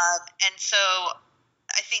 And so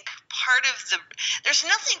I think part of there's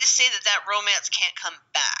nothing to say that romance can't come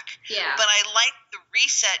back. Yeah. But I like the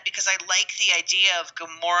reset because I like the idea of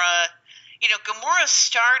Gamora. Gamora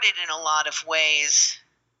started in a lot of ways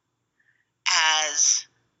as,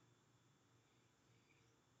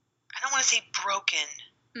 I don't want to say broken,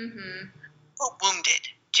 but wounded.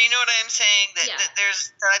 Do you know what I'm saying? That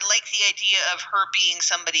I like the idea of her being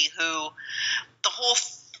somebody who the whole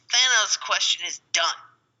Thanos question is done.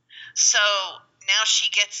 So now she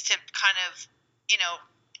gets to kind of,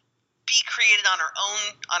 be created on her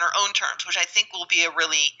own terms, which I think will be a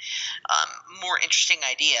really more interesting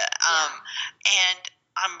idea. And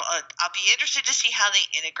I'll be interested to see how they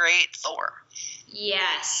integrate Thor.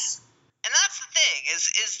 Yes. And that's the thing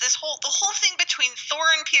is the whole thing between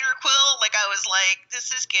Thor and Peter Quill. Like, I was like,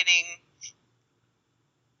 this is getting.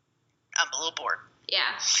 I'm a little bored.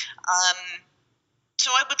 Yeah. So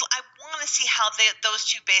I want to see how those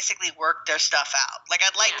two basically work their stuff out. Like,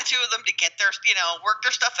 I'd like the two of them to get their, work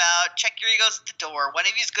their stuff out, check your egos at the door. One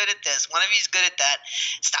of you's good at this. One of you's good at that.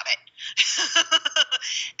 Stop it.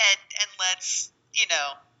 and let's,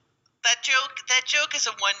 that joke is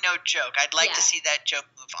a one-note joke. I'd like to see that joke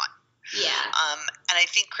move on. Yeah. And I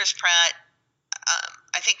think Chris Pratt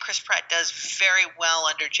does very well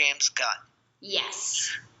under James Gunn. Yes.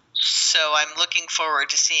 So I'm looking forward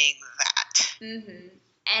to seeing that. Mm-hmm.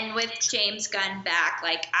 And with James Gunn back,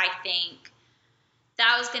 like, I think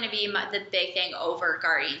that was going to be the big thing over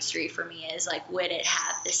Guardians 3 for me is, like, would it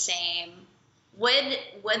have the same – would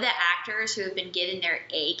the actors who have been given their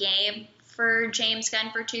A game for James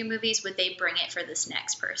Gunn for 2 movies, would they bring it for this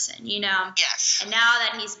next person, Yes. And now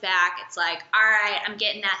that he's back, it's like, all right, I'm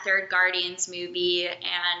getting that third Guardians movie,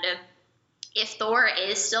 and if Thor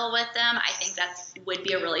is still with them, I think that would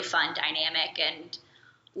be a really fun dynamic and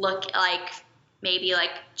look like maybe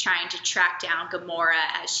like trying to track down Gamora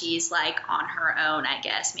as she's like on her own, I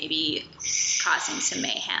guess, maybe causing some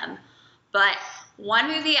mayhem. But one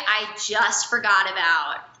movie I just forgot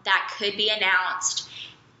about that could be announced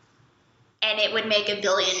and it would make $1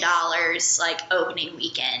 billion like opening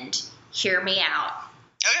weekend. Hear me out.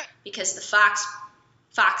 Okay. Because the Fox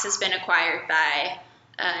has been acquired by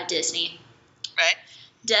Disney. Right.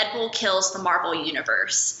 Deadpool kills the Marvel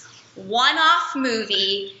Universe. One-off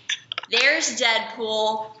movie. There's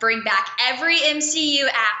Deadpool. Bring back every MCU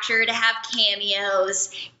actor to have cameos.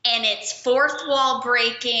 And it's fourth wall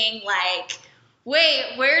breaking. Like,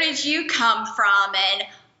 wait, where did you come from? And,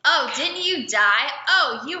 oh, didn't you die?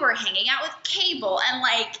 Oh, you were hanging out with Cable. And,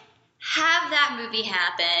 like, have that movie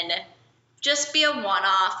happen. Just be a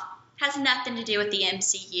one-off. Has nothing to do with the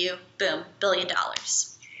MCU. Boom, $1 billion.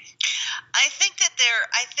 I think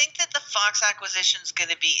that the Fox acquisition is going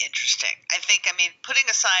to be interesting. Putting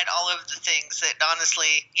aside all of the things that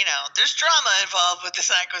honestly, there's drama involved with this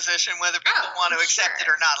acquisition, whether people want to accept it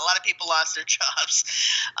or not. A lot of people lost their jobs.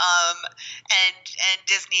 And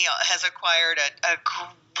Disney has acquired a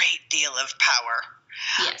great deal of power.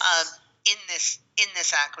 Yes. In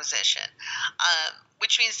this acquisition,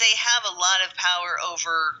 which means they have a lot of power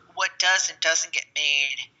over what does and doesn't get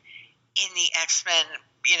made in the X-Men,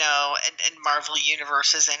 and Marvel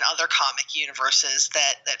universes and other comic universes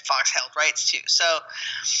that Fox held rights to. So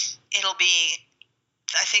it'll be,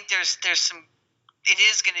 I think there's some, it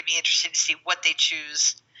is going to be interesting to see what they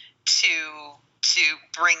choose to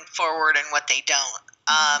bring forward and what they don't.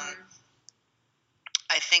 I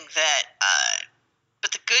think that,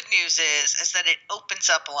 but the good news is that it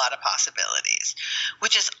opens up a lot of possibilities,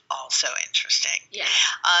 which is also interesting. Yeah.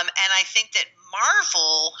 And I think that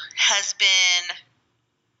Marvel has been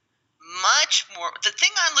much more. The thing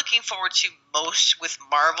I'm looking forward to most with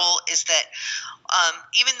Marvel is that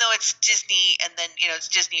even though it's Disney and then it's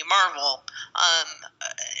Disney and Marvel,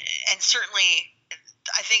 and certainly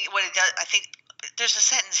I think what it does. I think there's a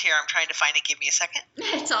sentence here I'm trying to find it. Give me a second.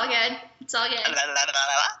 It's all good. It's all good.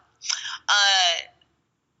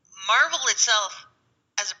 Marvel itself,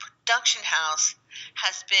 as a production house,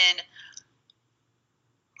 has been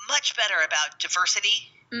much better about diversity,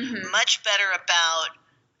 much better about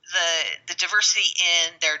the diversity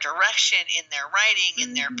in their direction, in their writing,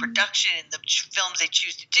 in their production, in the films they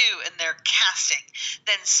choose to do, in their casting,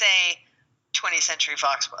 than, say, 20th Century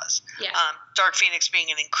Fox was. Yeah. Dark Phoenix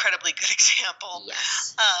being an incredibly good example.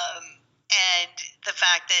 Yes. And the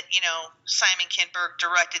fact that, Simon Kinberg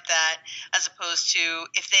directed that, as opposed to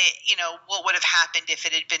if they, what would have happened if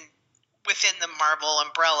it had been within the Marvel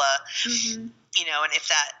umbrella, and if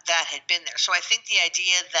that had been there. So I think the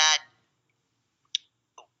idea that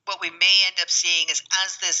what we may end up seeing is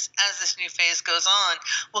as this new phase goes on,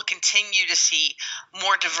 we'll continue to see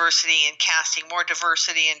more diversity in casting, more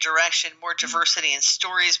diversity in direction, more diversity in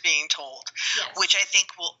stories being told, which I think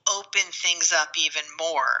will open things up even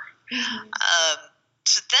more.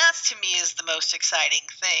 So that's, to me, is the most exciting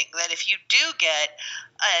thing, that if you do get,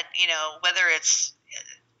 whether it's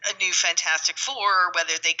a new Fantastic Four or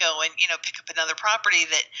whether they go and, pick up another property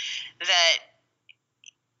that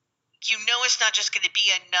it's not just going to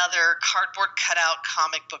be another cardboard cutout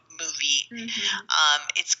comic book movie.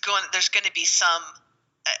 There's going to be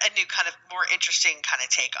a new kind of more interesting kind of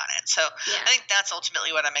take on it. So I think that's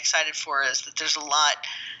ultimately what I'm excited for, is that there's a lot.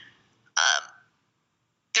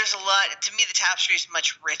 To me, the tapestry is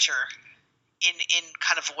much richer in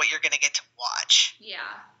kind of what you're going to get to watch. Yeah.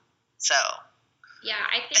 So. Yeah,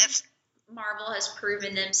 I think Marvel has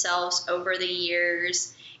proven themselves over the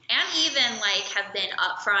years, and even have been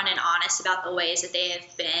upfront and honest about the ways that they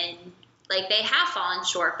have been, they have fallen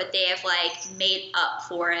short, but they have made up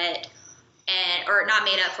for it, or not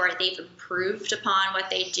made up for it, they've improved upon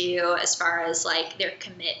what they do as far as their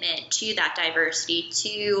commitment to that diversity,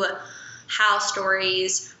 to how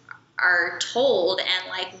stories are told,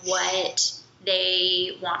 and what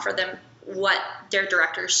they want for them, what their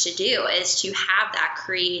directors to do is to have that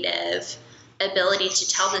creative ability to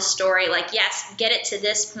tell the story, yes, get it to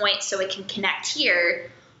this point so it can connect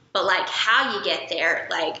here, but how you get there,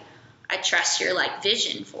 I trust your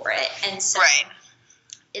vision for it. And so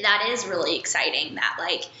that is really exciting that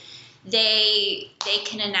they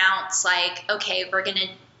can announce okay, we're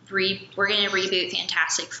gonna reboot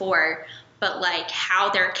Fantastic Four, but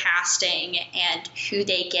how they're casting and who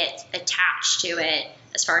they get attached to it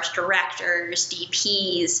as far as directors,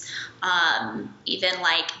 DPs, even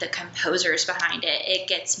the composers behind it, it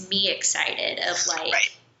gets me excited of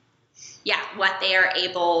what they are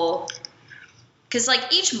able, because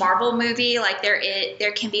each Marvel movie,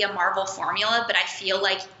 there can be a Marvel formula, but I feel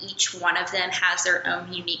each one of them has their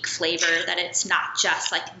own unique flavor, that it's not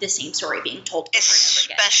just the same story being told over and over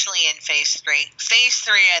again. Especially in Phase 3. Phase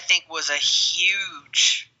 3, I think, was a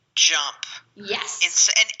huge jump. Yes.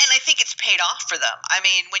 And I think it's paid off for them. I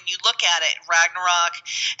mean, when you look at it, Ragnarok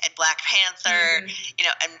and Black Panther, and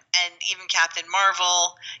even Captain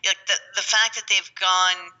Marvel, the fact that they've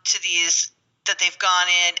gone to these, that they've gone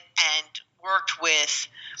in and worked with,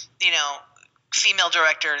 female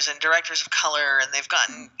directors and directors of color, and they've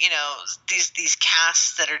gotten, these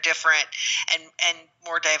casts that are different and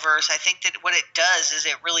more diverse. I think that what it does is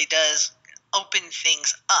it really does open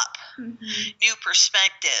things up, new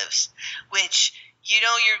perspectives, which,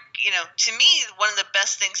 to me, one of the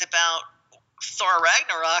best things about Thor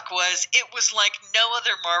Ragnarok was it was like no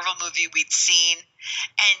other Marvel movie we'd seen.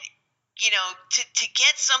 And, to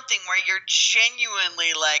get something where you're genuinely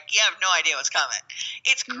you have no idea what's coming.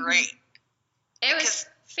 It's great. It was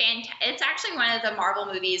fantastic. It's actually one of the Marvel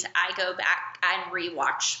movies I go back and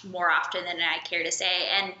rewatch more often than I care to say.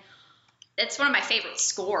 And it's one of my favorite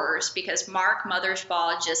scores because Mark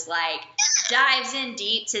Mothersbaugh just dives in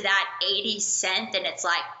deep to that 80s synth, and it's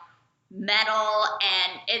metal,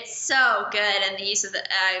 and it's so good. And the use of the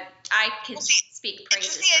I can speak praises.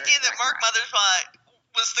 It's just the idea that Mark Mothersbaugh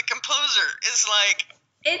was the composer is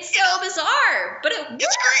it's so bizarre, but it works.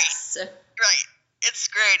 It's great. Right. It's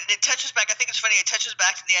great. And it touches back, I think it's funny, it touches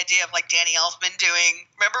back to the idea of Danny Elfman doing,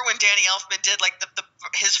 remember when Danny Elfman did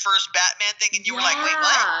his first Batman thing, and you were like, wait,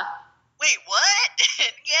 what? Wait, what?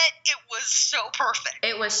 And yet it was so perfect.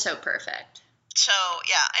 It was so perfect. So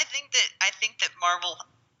yeah, I think that Marvel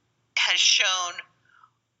has shown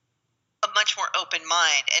a much more open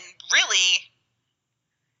mind, and really,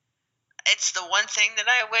 it's the one thing that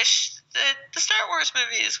I wish that the Star Wars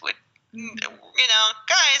movies would.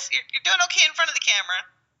 Guys, you're doing okay in front of the camera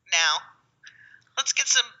now. Let's get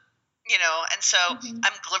some. And so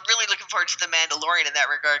I'm really looking forward to The Mandalorian in that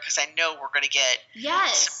regard, because I know we're going to get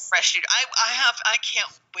some fresh new. I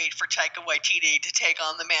can't wait for Taika Waititi to take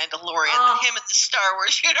on The Mandalorian with him in the Star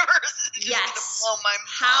Wars universe. It's just going to blow my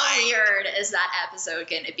mind. How weird is that episode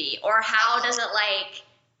going to be? Or how does it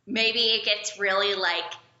maybe it gets really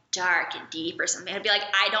dark and deep or something? I'd be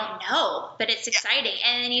I don't know, but it's exciting.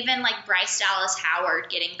 And then even Bryce Dallas Howard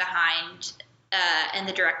getting behind in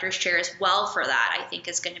the director's chair as well for that, I think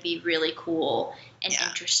is going to be really cool and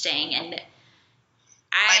interesting. And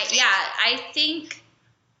I think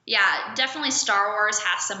definitely Star Wars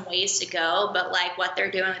has some ways to go, but what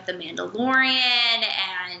they're doing with The Mandalorian,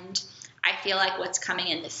 and I feel what's coming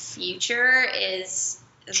in the future is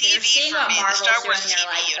they're seeing what Marvel's doing,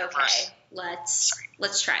 and they're okay,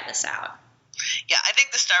 let's try this out. Yeah, I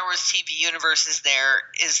think the Star Wars TV universe is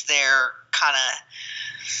their kind of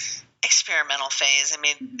experimental phase. I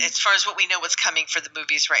mean, Mhm. as far as what we know, what's coming for the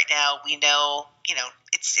movies right now, we know,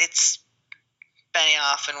 it's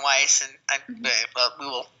Benioff and Weiss, and well, we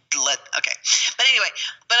will okay. But anyway,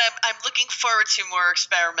 I'm looking forward to more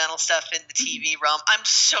experimental stuff in the TV realm. I'm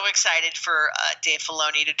so excited for Dave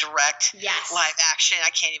Filoni to direct Yes. live action. I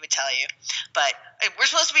can't even tell you. But we're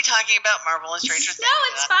supposed to be talking about Marvel and Stranger Things. No,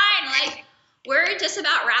 it's fine. Like, we're just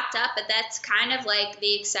about wrapped up, but that's kind of like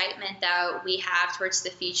the excitement that we have towards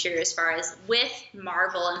the future as far as with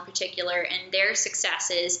Marvel in particular, and their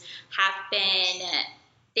successes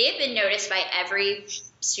they've been noticed by every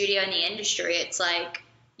studio in the industry. It's like,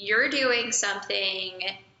 you're doing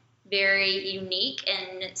something very unique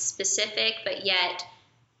and specific, but yet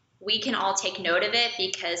we can all take note of it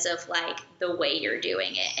because of like the way you're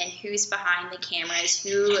doing it and who's behind the cameras,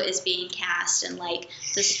 who is being cast, and like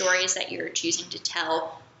the stories that you're choosing to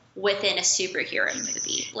tell within a superhero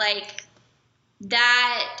movie. Like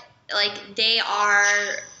that, like they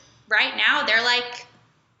are right now,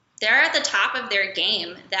 they're at the top of their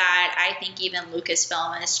game, that I think even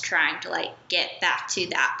Lucasfilm is trying to like get back to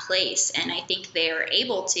that place. And I think they are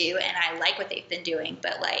able to, and I like what they've been doing.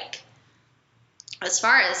 But like, as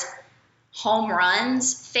far as home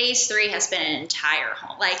runs, phase 3 has been an entire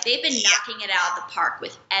home. Like, they've been knocking it out of the park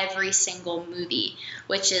with every single movie,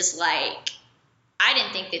 which is like, I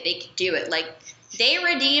didn't think that they could do it. Like, they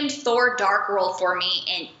redeemed Thor Dark World for me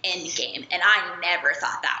in Endgame, and I never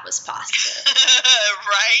thought that was possible.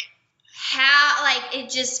 Right? How, like, it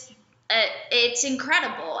just, it's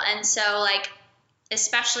incredible. And so, like,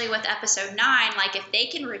 especially with episode 9, like, if they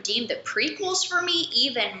can redeem the prequels for me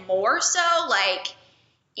even more so, like,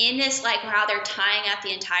 in this, like, how they're tying up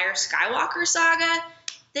the entire Skywalker saga,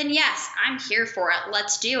 then yes, I'm here for it.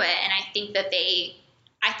 Let's do it. And I think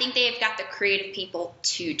they've got the creative people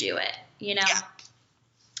to do it, you know? Yeah.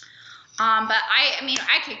 But I mean,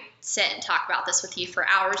 I could sit and talk about this with you for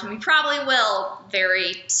hours, and we probably will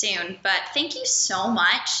very soon. But thank you so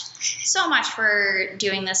much for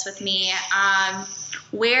doing this with me.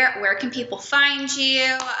 Where can people find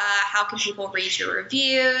you? How can people read your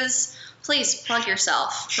reviews? Please plug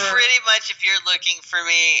yourself. Pretty much, if you're looking for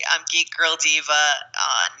me, I'm Geek Girl Diva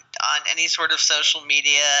on any sort of social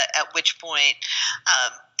media. At which point,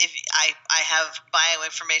 if I have bio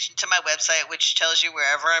information to my website, which tells you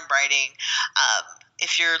wherever I'm writing.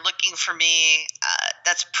 If you're looking for me,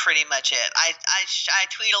 that's pretty much it. I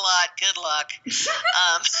tweet a lot. Good luck.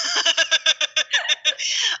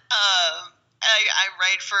 I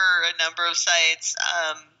write for a number of sites.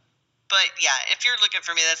 But yeah, if you're looking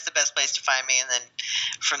for me, that's the best place to find me. And then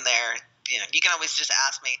from there, you can always just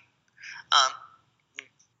ask me.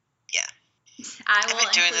 Yeah. I've been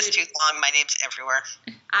doing this too long. My name's everywhere.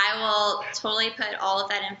 I will totally put all of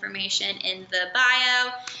that information in the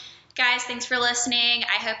bio. Guys, thanks for listening.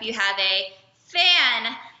 I hope you have a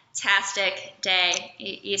fantastic day.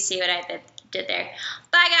 You see what I did there.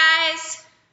 Bye, guys.